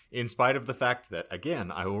Promise, in spite of the fact that,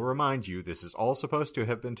 again, I will remind you, this is all supposed to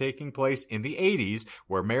have been taking place in the 80s,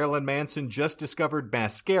 where Marilyn Manson just discovered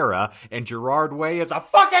mascara, and Gerard Way is a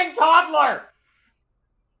fucking toddler!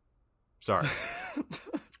 Sorry.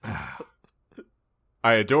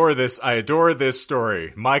 I adore this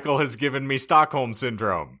story. Michael has given me Stockholm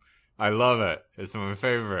Syndrome. I love it. It's my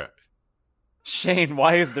favorite. Shane,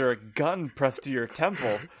 why is there a gun pressed to your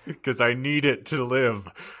temple? Because I need it to live.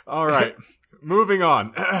 All right. Moving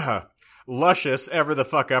on. Luscious, ever the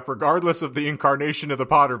fuck up, regardless of the incarnation of the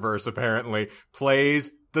Potterverse, apparently,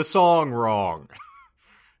 plays the song wrong.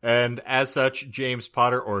 And as such, James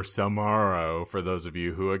Potter, or Samaro, for those of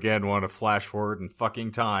you who again want to flash forward in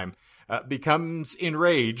fucking time, becomes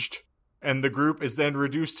enraged, and the group is then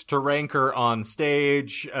reduced to rancor on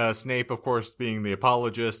stage, Snape, of course, being the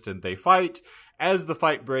apologist, and they fight. As the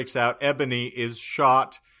fight breaks out, Ebony is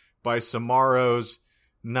shot by Samaro's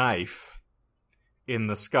knife in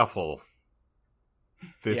the scuffle.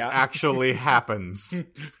 This actually happens.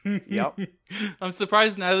 Yep. I'm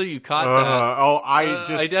surprised now that you caught that. I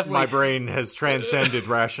definitely... my brain has transcended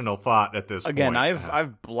rational thought at this Again, point.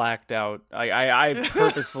 I've blacked out. I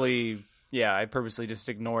purposely, I purposely just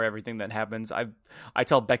ignore everything that happens. I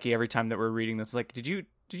tell Becky every time that we're reading this, like, did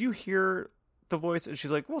you hear the voice? And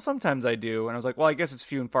she's like, well, sometimes I do. And I was like, well, I guess it's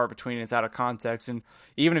few and far between. It's out of context. And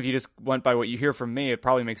even if you just went by what you hear from me, it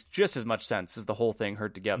probably makes just as much sense as the whole thing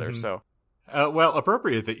heard together. Mm-hmm. So. Well,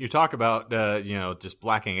 appropriate that you talk about, just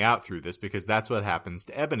blacking out through this, because that's what happens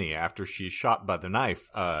to Ebony after she's shot by the knife.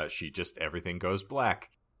 Everything goes black.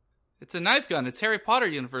 It's a knife gun. It's Harry Potter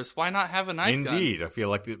universe. Why not have a knife gun? Indeed. I feel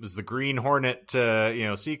like it was the Green Hornet,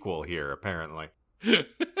 sequel here, apparently.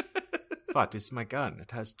 But it's my gun.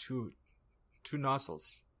 It has two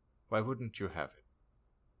nozzles. Why wouldn't you have it?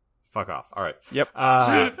 Fuck off. All right. Yep.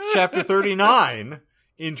 Chapter 39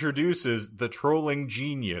 introduces the trolling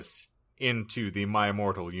genius into the My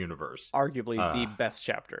Immortal universe. Arguably the best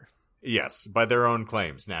chapter. Yes, by their own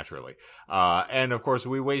claims, naturally. And of course,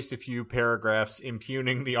 we waste a few paragraphs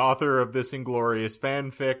impugning the author of this inglorious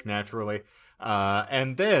fanfic, naturally,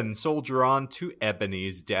 and then soldier on to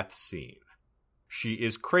Ebony's death scene. She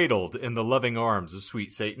is cradled in the loving arms of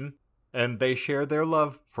Sweet Satan, and they share their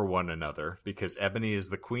love for one another, because Ebony is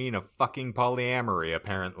the queen of fucking polyamory,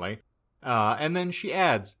 apparently. And then she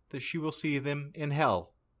adds that she will see them in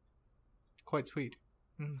hell. Quite sweet.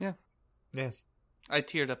 Yeah. Yes. I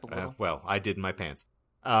teared up a little. Well, I did in my pants.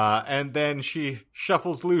 And then she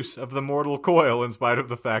shuffles loose of the mortal coil in spite of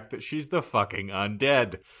the fact that she's the fucking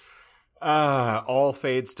undead. All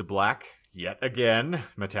fades to black yet again.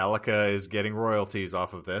 Metallica is getting royalties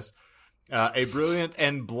off of this. A brilliant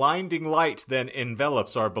and blinding light then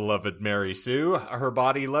envelops our beloved Mary Sue. Her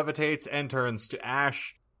body levitates and turns to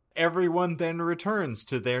ash. Everyone then returns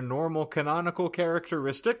to their normal canonical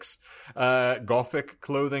characteristics. Gothic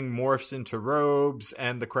clothing morphs into robes,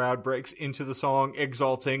 and the crowd breaks into the song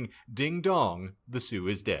exalting, "Ding dong, the Sue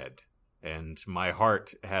is dead." And my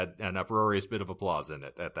heart had an uproarious bit of applause in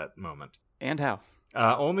it at that moment. And how?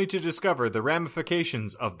 Only to discover the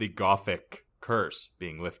ramifications of the Gothic curse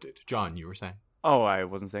being lifted. John, you were saying? Oh, I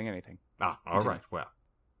wasn't saying anything. All right, well.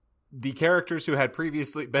 The characters who had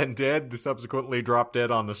previously been dead subsequently drop dead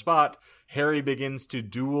on the spot. Harry begins to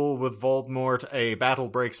duel with Voldemort. A battle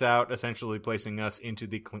breaks out, essentially placing us into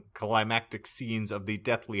the climactic scenes of the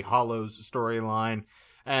Deathly Hallows storyline.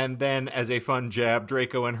 And then, as a fun jab,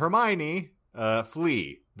 Draco and Hermione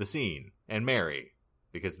flee the scene and marry,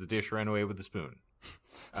 because the dish ran away with the spoon.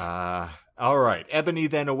 All right. Ebony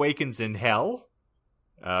then awakens in hell.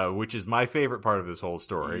 Which is my favorite part of this whole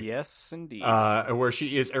story. Yes, indeed. Where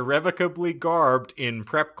she is irrevocably garbed in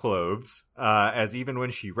prep clothes, as even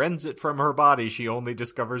when she rends it from her body, she only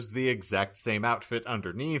discovers the exact same outfit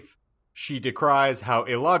underneath. She decries how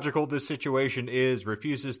illogical this situation is,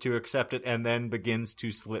 refuses to accept it, and then begins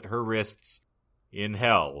to slit her wrists in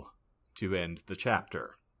hell to end the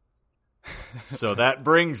chapter. So that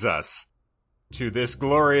brings us to this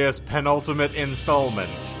glorious penultimate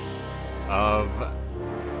installment of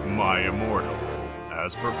My Immortal,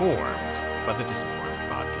 as performed by the Disinformed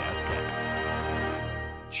Podcast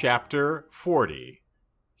Cast. Chapter 40,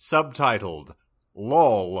 subtitled,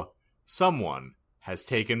 "LOL, Someone Has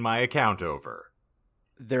Taken My Account Over."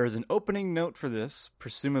 There is an opening note for this,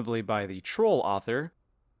 presumably by the troll author,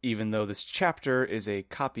 even though this chapter is a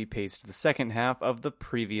copy-paste of the second half of the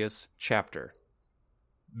previous chapter.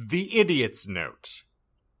 The Idiot's Note.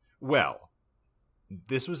 Well,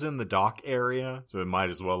 this was in the dock area, so it might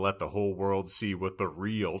as well let the whole world see what the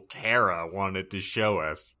real Tara wanted to show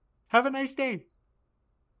us. Have a nice day.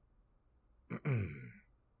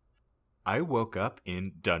 I woke up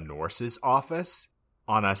in Danorse's office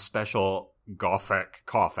on a special Gothic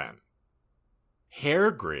coffin.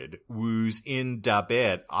 Hagrid was in da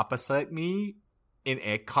bed opposite me in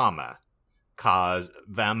a coma, cause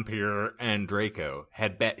Vampire and Draco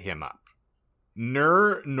had bet him up.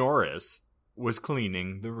 Norris was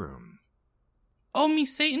cleaning the room. "Oh, me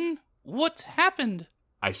Satan, what happened?"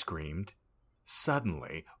 I screamed.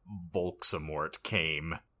 Suddenly, Volksamort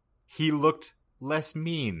came. He looked less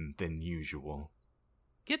mean than usual.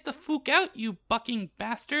 "Get the fook out, you bucking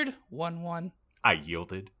bastard." 1-1. I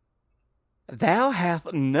yielded. Thou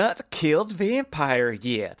hath not killed vampire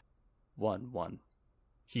yet. 1-1.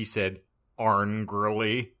 he said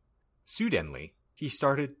angrily. Suddenly, he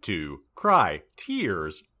started to cry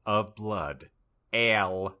tears of blood.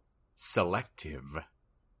 L. Selective.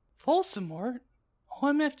 Voldemort?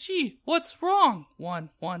 OMFG, what's wrong?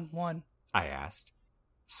 111. I asked.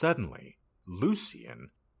 Suddenly,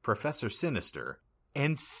 Lucian, Professor Sinister,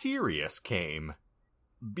 and Sirius came.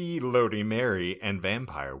 Bloody Mary and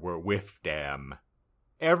Vampire were with them.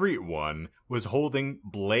 Everyone was holding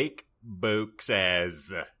Blake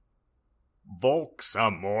boxes.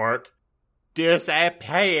 Voldemort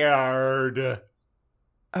disappeared.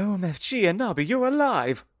 OMFG, Anabi, you're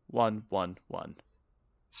alive! 111.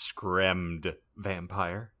 Screamed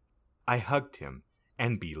Vampire. I hugged him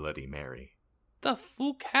and Bloody Mary. The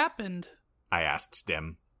fuck happened? I asked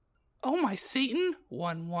them. Oh my Satan?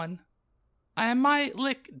 1-1. Am I,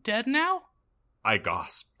 dead now? I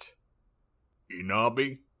gasped.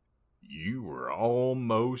 Inabi, you were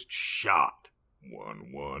almost shot,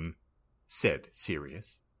 1-1, said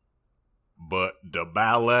Sirius. But the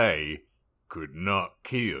ballet could not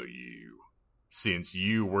kill you, since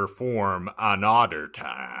you were formed another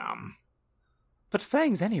time. But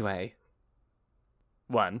fangs anyway.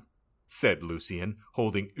 1. Said Lucian,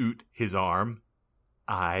 holding Oot his arm.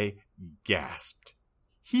 I gasped.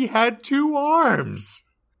 He had 2 arms!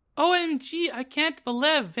 OMG, I can't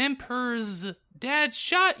believe Vampire's dad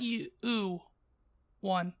shot you.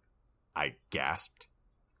 1. I gasped.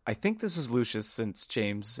 I think this is Lucius since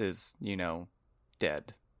James is,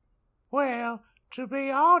 dead. Well, to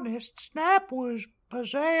be honest, Snap was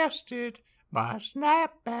possessed by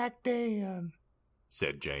Snap back then,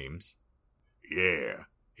 said James. Yeah,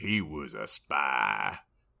 he was a spy,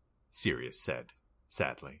 Sirius said,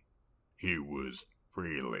 sadly. He was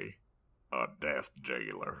really a death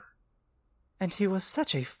dealer. And he was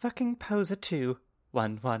such a fucking poser too,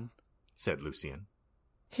 1-1, said Lucian.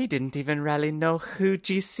 He didn't even really know who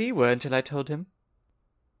GC were until I told him.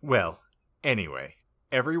 Well, anyway,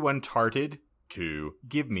 everyone tarted to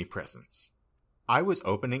give me presents. I was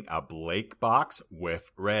opening a Blake box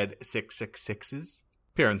with red 666s.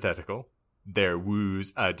 Parenthetical. There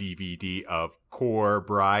was a DVD of Core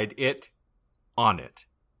Bride It on it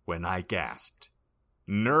when I gasped.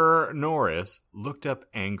 Norris looked up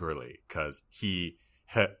angrily because he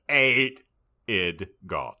ate id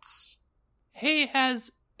goths. Hey,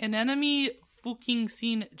 has an enemy fucking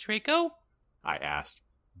seen Draco? I asked,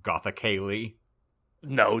 gothically.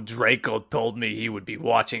 No, Draco told me he would be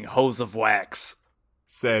watching Hose of Wax,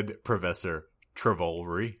 said Professor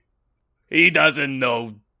Trevolvery. He doesn't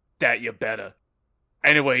know that you better.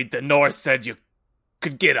 Anyway, the Norse said you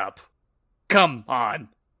could get up. Come on.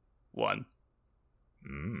 1.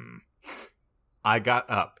 I got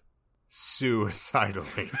up,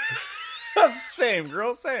 suicidally. Same,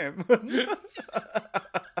 girl, same.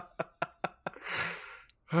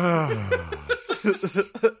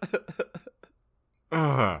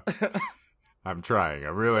 I'm trying, I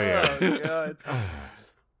really am. Oh, God.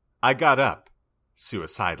 I got up,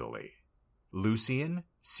 suicidally. Lucian,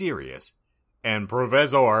 Sirius, and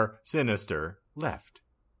Professor Sinister left.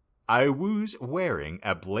 I was wearing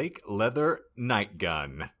a Blake leather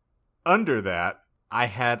nightgun. Under that, I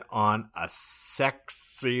had on a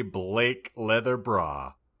sexy Blake leather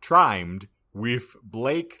bra, trimmed with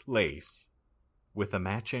Blake lace, with a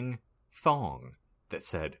matching thong that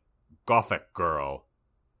said Gothic Girl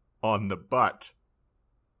on the butt.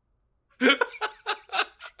 I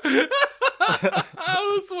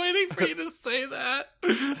was waiting for you to say that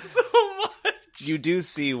so much. You do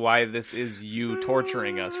see why this is you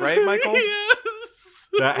torturing us, right, Michael? Yes.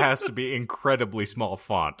 That has to be incredibly small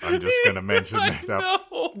font. I'm just going to mention that up.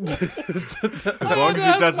 As long as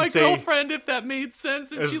it doesn't my say, girlfriend if that made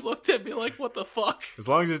sense, and she looked at me like, "What the fuck?" as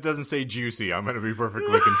long as it doesn't say juicy, I'm going to be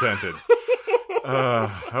perfectly contented.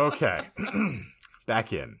 Okay,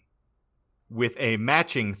 back in with a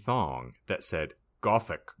matching thong that said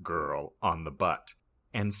 "Gothic Girl" on the butt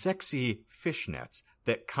and sexy fishnets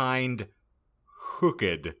that kind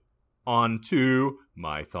hooked onto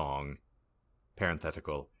my thong.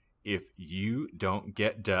 Parenthetical. If you don't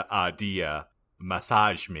get the idea,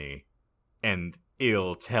 massage me, and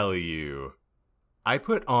I'll tell you. I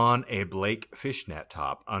put on a Blake fishnet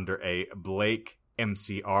top under a Blake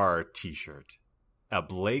MCR t-shirt, a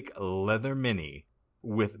Blake leather mini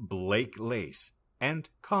with Blake lace, and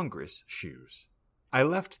Congress shoes. I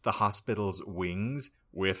left the hospital's wings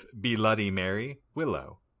with Bloody Mary,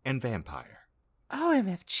 Willow, and Vampire.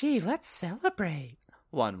 OMFG, let's celebrate.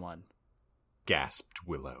 1-1. Gasped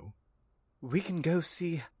Willow. We can go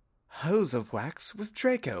see Hose of Wax with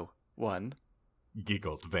Draco. 1.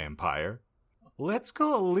 Giggled Vampire. let's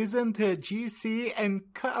go listen to GC and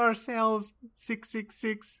cut ourselves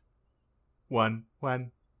 666. 1,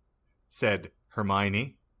 said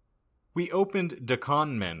Hermione. We opened the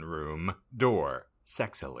conman room door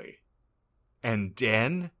sexily. And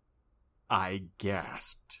then I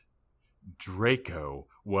gasped. Draco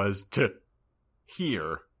was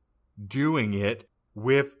here, doing it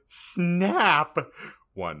with Snap.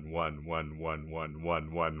 1 1 1 1 1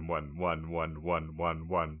 1 1 1 1 1 1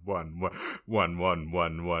 1 1 1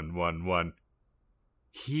 1 1 1 1.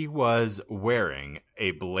 He was wearing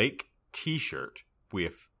a Blake t-shirt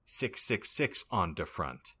with 666 on the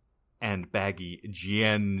front and baggy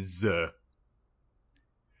jeans.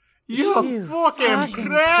 You fucking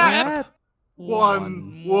crap!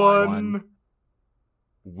 1.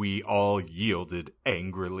 We all yielded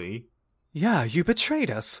angrily. Yeah, you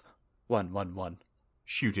betrayed us. 1.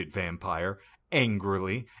 Shooted Vampire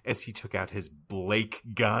angrily as he took out his Blake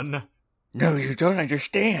gun. No, you don't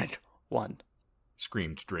understand. 1.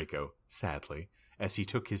 Screamed Draco sadly as he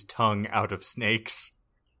took his tongue out of Snake's.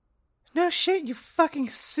 No shit, you fucking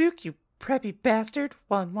sook, you preppy bastard.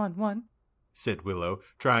 1. Said Willow,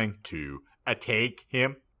 trying to attack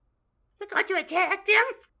him. We're going to attack him?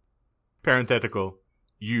 Parenthetical,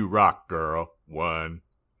 you rock, girl. 1.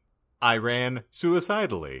 I ran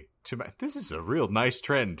suicidally to my... This is a real nice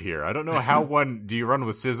trend here. I don't know how do you run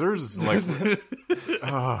with scissors? Like,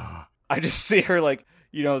 I just see her like,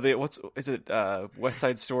 you know, West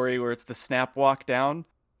Side Story where it's the snap walk down,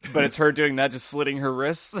 but it's her doing that, just slitting her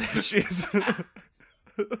wrists. She's...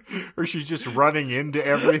 or she's just running into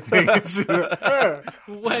everything.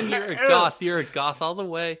 When you're a goth all the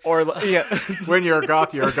way. Or, yeah. When you're a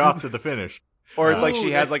goth to the finish. Or it's like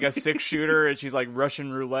she has like a 6-shooter and she's like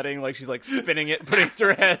Russian rouletting, like she's like spinning it, putting it to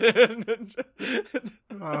her head.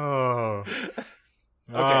 Oh.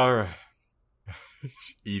 Okay. All right.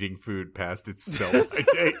 Eating food past its sell-by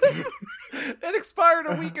date. It expired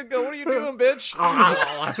a week ago. What are you doing, bitch?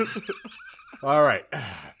 All right.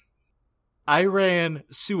 I ran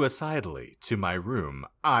suicidally to my room.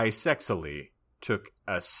 I sexily took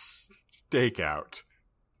a stakeout.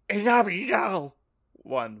 No.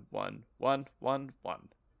 1.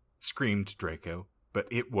 Screamed Draco, but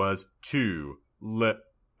it was too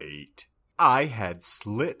late. I had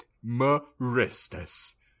slit my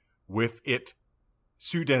wristus. With it,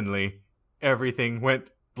 suddenly, everything went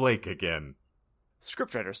Blake again.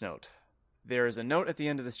 Scriptwriter's note. There is a note at the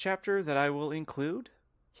end of this chapter that I will include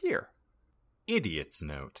here. Idiot's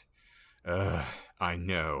note. I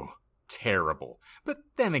know. Terrible. But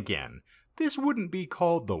then again, this wouldn't be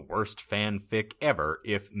called the worst fanfic ever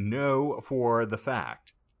if no for the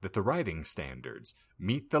fact that the writing standards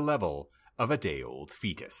meet the level of a day-old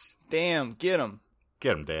fetus. Damn, get him.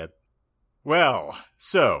 Get him, Dad. Well,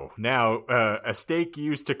 so, now, a stake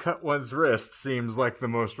used to cut one's wrist seems like the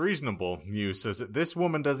most reasonable use, as this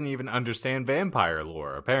woman doesn't even understand vampire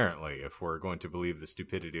lore, apparently, if we're going to believe the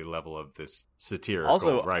stupidity level of this satirical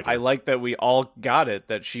also, writing. I like that we all got it,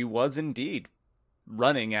 that she was indeed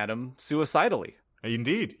running at him suicidally.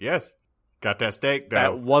 Indeed, yes. Got that stake, though.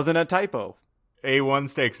 That wasn't a typo. A1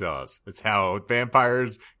 steak sauce. It's how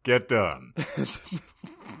vampires get done.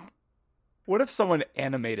 What if someone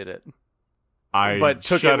animated it? I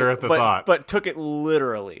shudder at the thought. But took it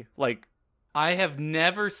literally. Like, I have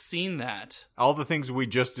never seen that. all the things we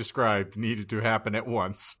just described needed to happen at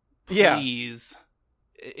once. yeah. Please.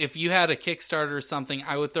 If you had a Kickstarter or something,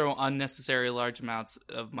 I would throw unnecessary large amounts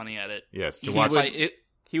of money at it. Yes, to He watch. would-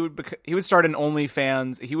 He would start an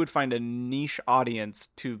OnlyFans. He would find a niche audience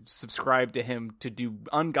to subscribe to him to do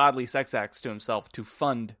ungodly sex acts to himself to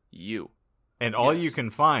fund you. And all Yes. you can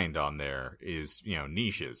find on there is,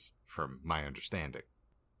 niches, from my understanding.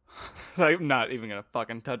 I'm not even gonna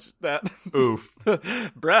fucking touch that. Oof.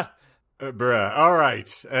 Bruh. Bruh. All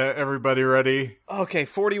right. Everybody ready? Okay,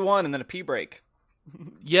 41 and then a pee break.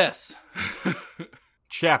 Yes.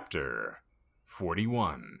 Chapter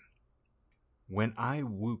 41. When I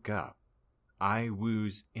woke up, I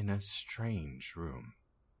was in a strange room.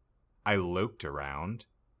 I looked around.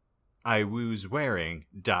 I was wearing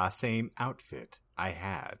the same outfit I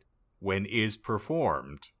had when is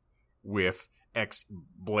performed with X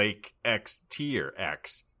Blake X Tier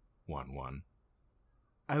X 11.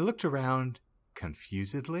 I looked around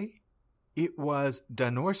confusedly. It was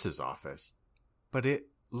Danorse's office, but it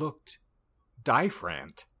looked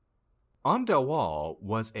different. On the wall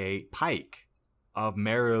was a pike of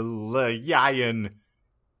Marilyn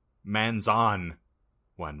Manzon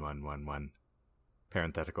 1111.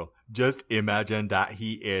 Parenthetical. Just imagine that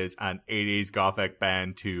he is an 80s gothic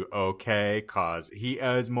band too, okay? Cause he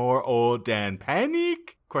is more old than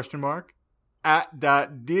Panic? Question mark. at the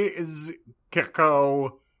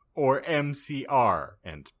Dizco or MCR,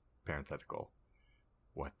 and parenthetical.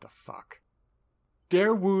 What the fuck?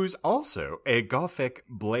 There was also a Gothic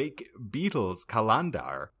Blake Beatles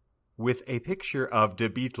calendar with a picture of the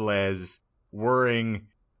Beatles wearing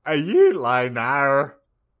a eyeliner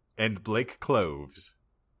and Blake clothes.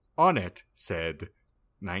 On it said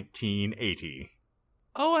 1980.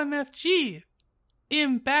 OMFG.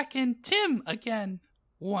 I'm back in Tim again.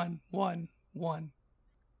 111.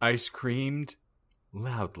 I screamed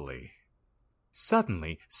loudly.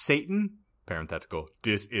 Suddenly, Satan, parenthetical,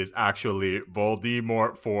 this is actually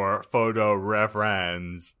Voldemort for photo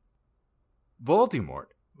reference. Voldemort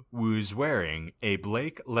was wearing a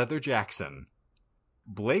Blake leather Jackson,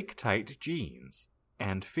 Blake tight jeans,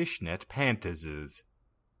 and fishnet panties.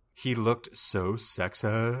 He looked so sexy,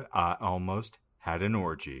 I almost had an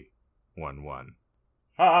orgy. 1-1.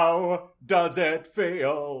 How does it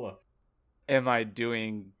feel? Am I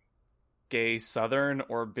doing gay Southern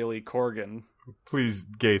or Billy Corgan? Please,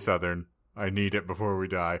 gay Southern. I need it before we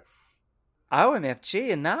die.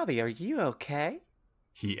 OMFG and Nobby, are you okay?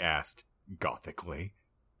 He asked, gothically.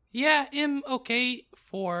 Yeah, I'm okay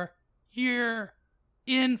for your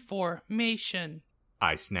information.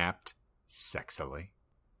 I snapped, sexily.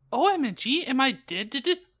 OMG, am I dead?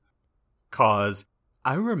 'Cause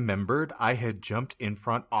I remembered I had jumped in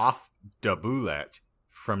front off the bullet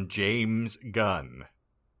from James Gunn.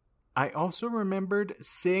 I also remembered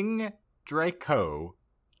Sing Draco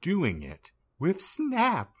doing it with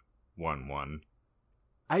Snap. 1-1.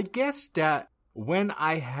 I guess that when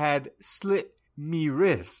I had slit me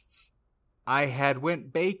wrists, I had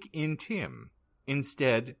went bake in Tim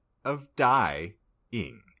instead of dying.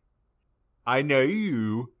 I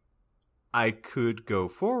knew I could go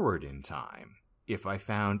forward in time if I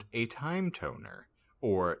found a time toner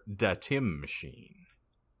or the Tim machine.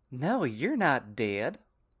 No, you're not dead.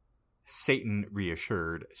 Satan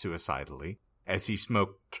reassured suicidally as he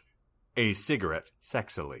smoked a cigarette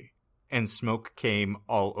sexily, and smoke came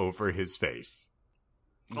all over his face.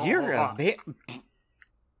 You're a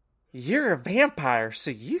vampire,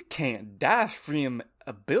 so you can't die from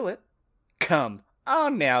a bullet. Come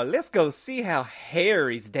on now, let's go see how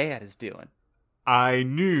Harry's dad is doing. I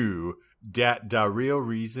knew that the real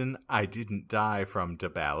reason I didn't die from the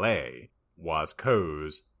ballet was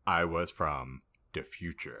 'cause I was from the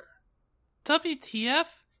future.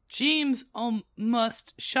 WTF? James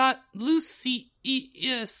almost shot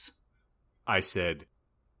Lucius. I said,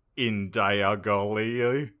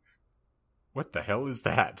 indiagoli. What the hell is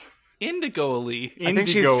that? Indigo-ly. I think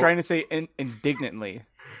she's trying to say indignantly.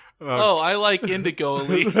 Oh, I like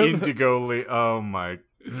Indigo-ly. Indigoli. Oh my.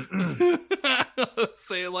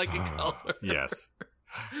 Say it like a color. Yes.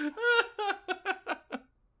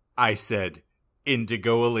 I said,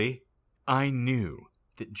 indigoly. I knew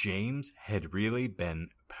that James had really been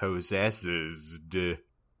possessed,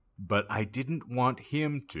 but I didn't want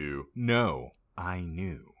him to know I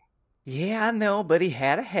knew. Yeah, I know, but he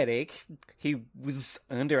had a headache. He was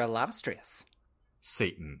under a lot of stress.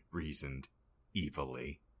 Satan reasoned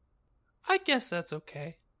evilly. I guess that's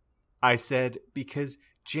okay. I said, because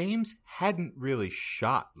James hadn't really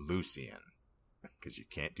shot Lucian. Because you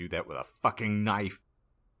can't do that with a fucking knife.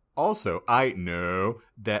 Also, I know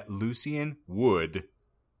that Lucian would,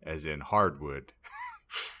 as in hardwood,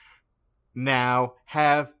 now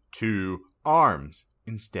have 2 arms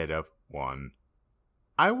instead of 1.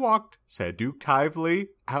 I walked seductively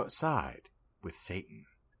outside with Satan.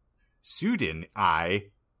 Soon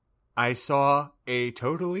I saw a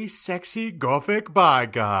totally sexy gothic bi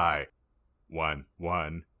guy.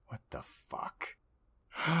 1-1. What the fuck?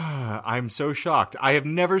 I'm so shocked. I have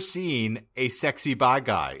never seen a sexy bi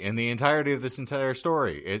guy in the entirety of this entire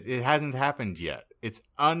story. It hasn't happened yet. It's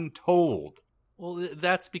untold. Well,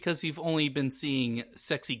 that's because you've only been seeing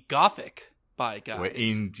sexy gothic bi guys. Well,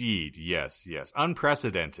 indeed, yes.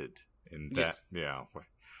 Unprecedented in that, Yes. yeah.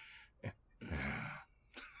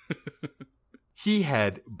 He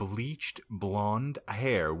had bleached blonde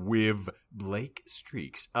hair with Blake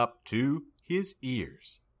streaks up to his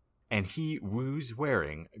ears, and he was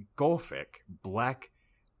wearing gothic black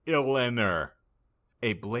eyeliner,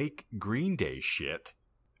 a Blake Green Day shit,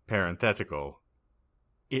 parenthetical.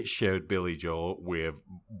 It showed Billy Joel with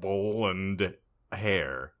blonde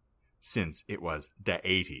hair, since it was the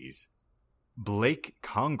 80s. Blake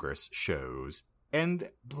Congress shows, and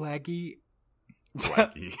Blaggy.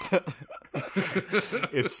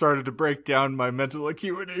 It started to break down my mental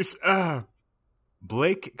acuities.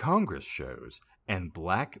 Blake Congress shows, and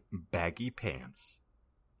black baggy pants.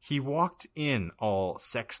 He walked in all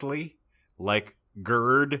sexily, like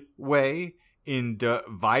Gerd way, in the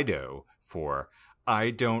Vido for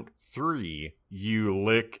I Don't 3 You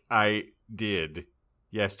Lick I Did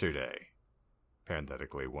Yesterday.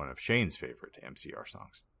 Parenthetically, one of Shane's favorite MCR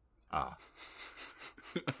songs. I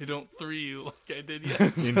don't 3 you like I did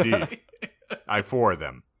yesterday. Indeed. I 4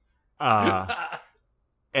 them.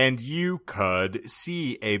 And you could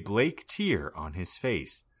see a Blake tear on his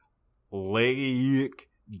face. Lake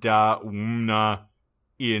da una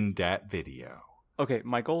in that video. Okay,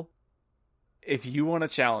 Michael, if you want a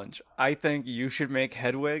challenge, I think you should make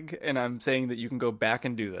Hedwig, and I'm saying that you can go back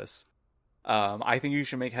and do this. I think you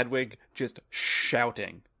should make Hedwig just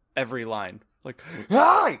shouting every line. Like,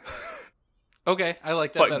 hi! Okay, I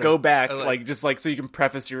like that But better. go back, I like, just like, so you can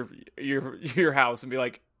preface your house and be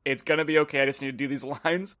like, it's gonna be okay, I just need to do these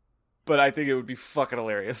lines. But I think it would be fucking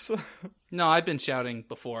hilarious. No, I've been shouting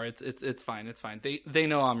before. It's fine. It's fine. They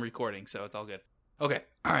know I'm recording, so it's all good. Okay.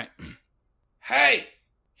 All right. Hey!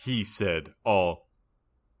 He said all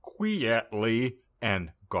quietly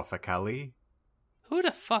and gothically. Who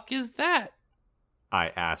the fuck is that? I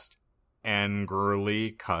asked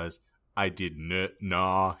angrily, 'cause I did not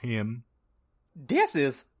know him, This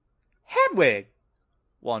is Hedwig.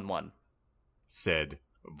 1-1. said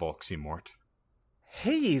Voximort.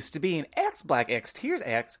 He used to be an X-Black X Tears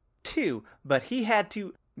X too, but he had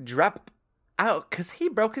to drop out because he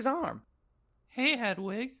broke his arm. Hey,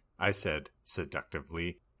 Hedwig. I said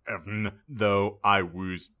seductively, even though I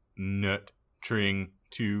was not trying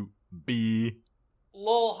to be.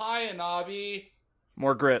 Lol, hi, Anabi.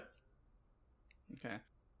 More grit. Okay.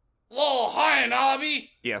 Lol, hi, Anabi.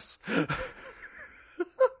 Yes.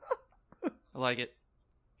 I like it.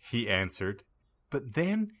 He answered, but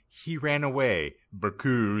then he ran away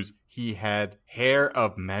because he had hair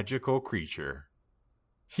of magical creature.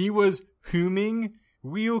 He was humming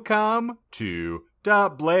welcome to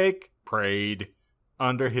the Blake Parade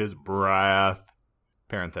under his breath.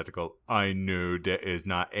 Parenthetical, I know that is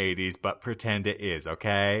not 80s, but pretend it is,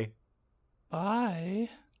 okay? Bye.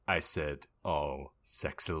 I said, all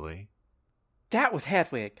sexily. That was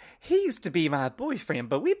Hedwig. He used to be my boyfriend,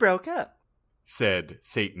 but we broke up. Said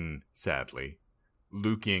Satan sadly,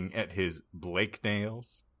 looking at his Blake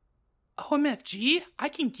nails. OMFG, I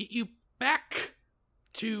can get you back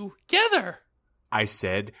together. I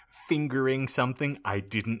said, fingering something I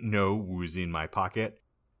didn't know was in my pocket.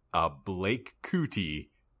 A Blake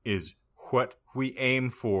cootie is what we aim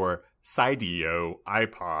for Sideo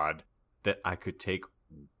iPod that I could take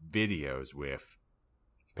videos with.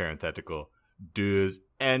 Parenthetical, does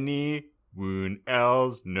anyone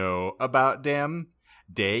else know about them?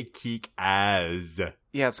 They kick ass.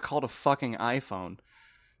 Yeah, it's called a fucking iPhone.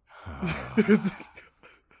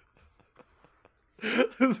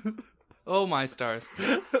 Oh, my stars.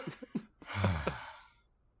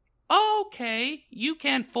 Okay, you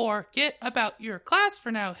can forget about your class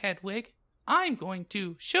for now, Hedwig. I'm going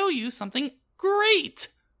to show you something great.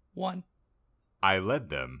 One. I led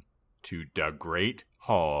them to the Great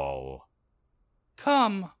Hall.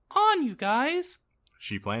 Come on, you guys.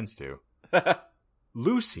 She plans to.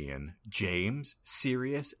 Lucian, James,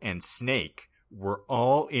 Sirius, and Snake were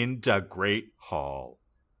all in the Great Hall.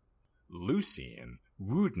 Lucian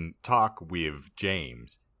wouldn't talk with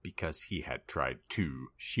James because he had tried to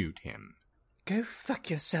shoot him. Go fuck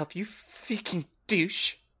yourself, you freaking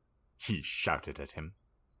douche. He shouted at him.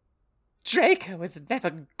 Draco is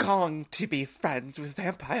never going to be friends with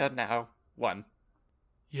Vampire now. 1.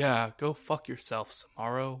 Yeah, go fuck yourself,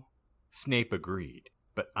 Samaro. Snape agreed,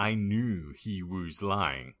 but I knew he was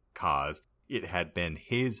lying, 'cause it had been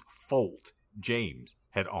his fault James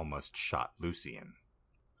had almost shot Lucian.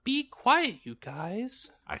 Be quiet, you guys.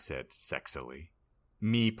 I said sexily.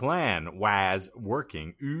 Me plan was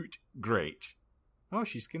working out great. Oh,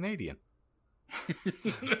 she's Canadian.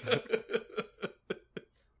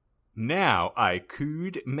 Now I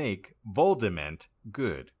could make Voldemort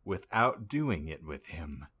good without doing it with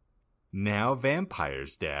him. Now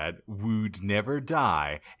Vampire's dad would never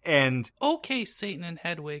die, and Okay, Satan and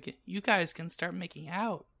Hedwig, you guys can start making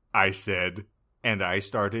out. I said, and I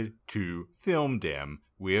started to film them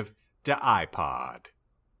with the iPod.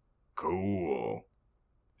 Cool,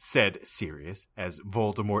 said Sirius as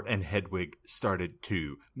Voldemort and Hedwig started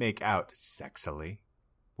to make out sexily.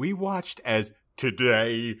 We watched as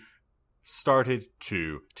Today started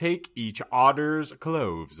to take each other's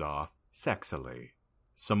clothes off sexily.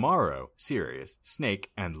 Samaro, Sirius,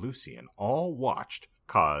 Snake, and Lucian all watched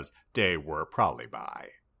 'cause they were probably by.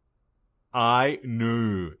 I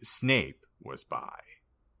knew Snape was by.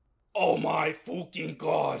 Oh my fucking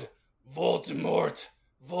god! Voldemort!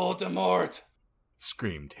 Voldemort!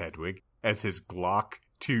 Screamed Hedwig as his Glock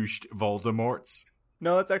tooshed Voldemort's.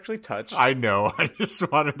 No, it's actually touch. I know. I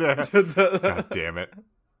just wanted to. God damn it.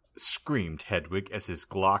 Screamed Hedwig as his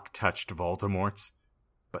Glock touched Voldemort's.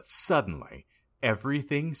 But suddenly,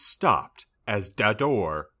 everything stopped as the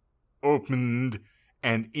door opened,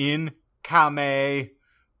 and in came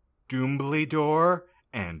Dumbledore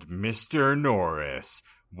and Mr. Norris.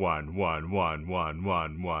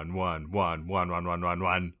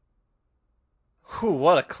 1-1-1-1-1-1-1-1-1-1-1-1-1. Whew,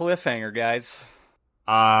 what a cliffhanger, guys.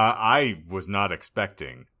 I was not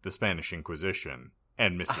expecting the Spanish Inquisition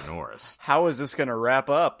and Mr. Norris. How is this going to wrap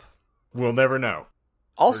up? We'll never know.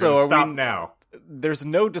 Also, We're are gonna stop we... now. There's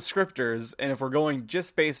no descriptors, and if we're going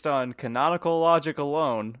just based on canonical logic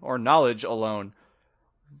alone, or knowledge alone,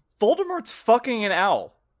 Voldemort's fucking an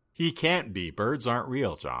owl. He can't be. Birds aren't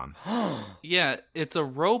real, John. Yeah, it's a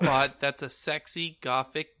robot that's a sexy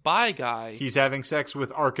gothic bi guy. He's having sex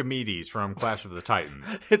with Archimedes from Clash of the Titans.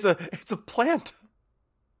 It's a plant.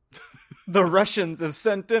 The Russians have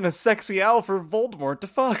sent in a sexy owl for Voldemort to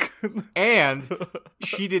fuck. And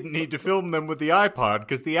she didn't need to film them with the iPod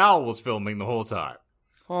because the owl was filming the whole time.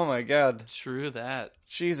 Oh my god. True that.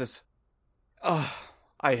 Jesus. Oh,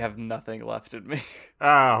 I have nothing left in me.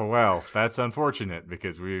 Ah, well, that's unfortunate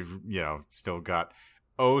because we've, still got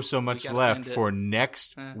so much gotta left end it. for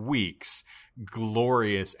next week's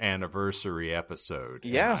glorious anniversary episode.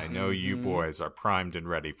 Yeah. And I know you boys are primed and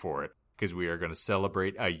ready for it because we are going to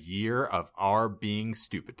celebrate a year of our being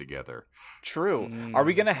stupid together. True. Are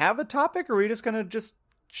we going to have a topic, or are we just going to just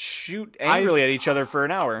shoot angrily at each other for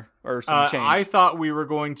an hour or some change? I thought we were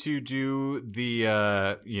going to do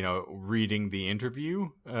the, reading the interview,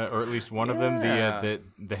 or at least one of them.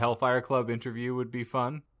 The Hellfire Club interview would be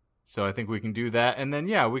fun. So I think we can do that, and then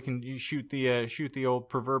we can shoot the old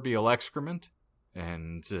proverbial excrement,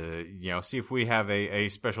 and see if we have a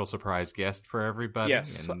special surprise guest for everybody.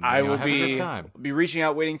 Yes, and, I will have a good time. be reaching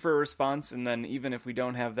out, waiting for a response, and then even if we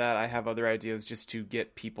don't have that, I have other ideas just to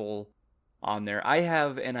get people on there. I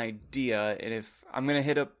have an idea, and if I'm gonna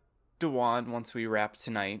hit up Dewan once we wrap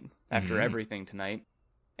tonight, after everything tonight,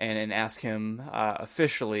 and ask him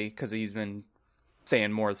officially, because he's been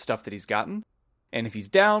saying more stuff that he's gotten, and if he's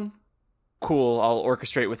down, cool, I'll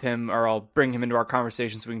orchestrate with him, or I'll bring him into our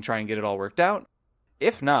conversation so we can try and get it all worked out.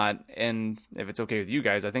 If not, and if it's okay with you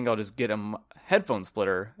guys, I think I'll just get a headphone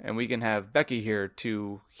splitter, and we can have Becky here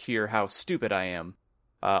to hear how stupid I am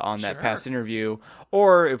on that past interview.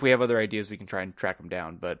 Or if we have other ideas, we can try and track them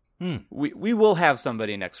down. But we will have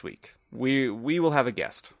somebody next week. We will have a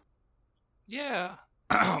guest. Yeah.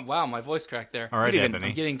 Wow, my voice cracked there. All right, Anthony.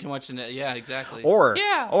 I'm getting too much into it. Yeah, exactly. Or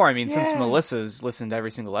I mean, since Melissa's listened to every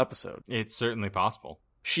single episode, It's certainly possible.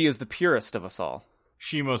 she is the purest of us all.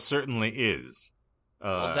 She most certainly is.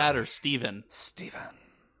 Well, that or Steven. Steven.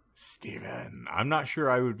 I'm not sure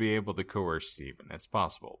I would be able to coerce Steven. It's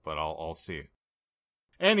possible, but I'll see.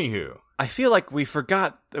 Anywho. I feel like we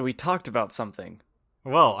forgot that we talked about something.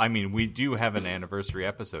 Well, I mean, we do have an anniversary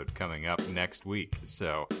episode coming up next week,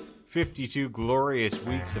 so 52 glorious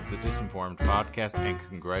weeks of the Disinformed podcast, and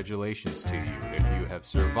congratulations to you if you have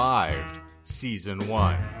survived Season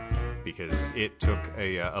 1, because it took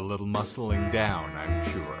a little muscling down, I'm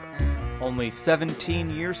sure. Only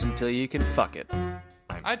 17 years until you can fuck it.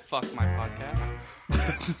 I'd fuck my podcast.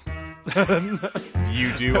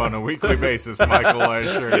 You do on a weekly basis, Michael, I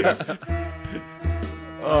assure you.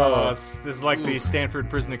 This is like the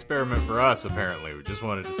Stanford prison experiment for us, apparently. We just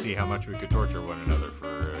wanted to see how much we could torture one another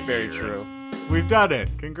for a Very year. true. We've done it.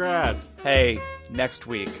 Congrats. Hey, next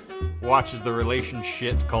week. Watch as the relation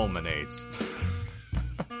shit culminates.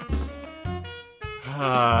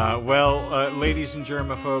 Ladies and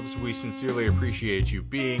germaphobes, we sincerely appreciate you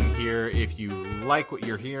being here. If you like what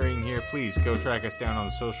you're hearing here, please go track us down on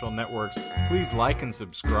the social networks. Please like and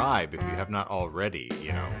subscribe if you have not already.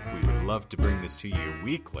 We would love to bring this to you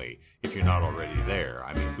weekly if you're not already there.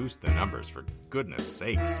 I mean, boost the numbers for goodness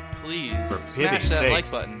sakes. Please, For smash pity's that sakes. like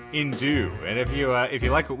button. Indeed. And if you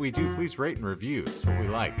like what we do, please rate and review. That's what we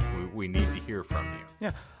like. We need to hear from you.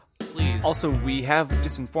 Yeah. Please. Also, we have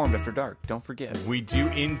Disinformed After Dark. Don't forget. We do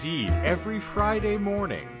indeed. Every Friday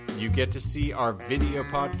morning, you get to see our video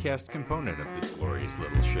podcast component of this glorious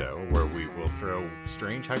little show, where we will throw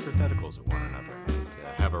strange hypotheticals at one another and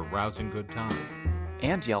have a rousing good time.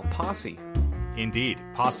 And yell posse. Indeed.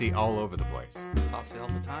 Posse all over the place. Posse all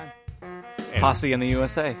the time. And, Posse in the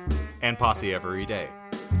USA. And posse every day.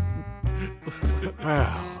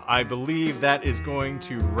 Well, I believe that is going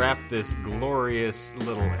to wrap this glorious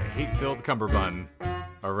little hate-filled cummerbund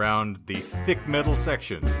around the thick middle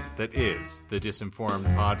section that is the Disinformed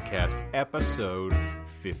Podcast, episode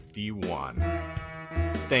 51.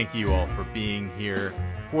 Thank you all for being here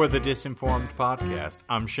for the Disinformed Podcast.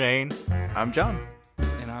 I'm Shane. I'm John.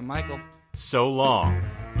 I'm Michael. So long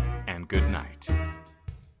and good night.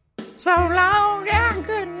 So long and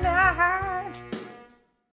good night.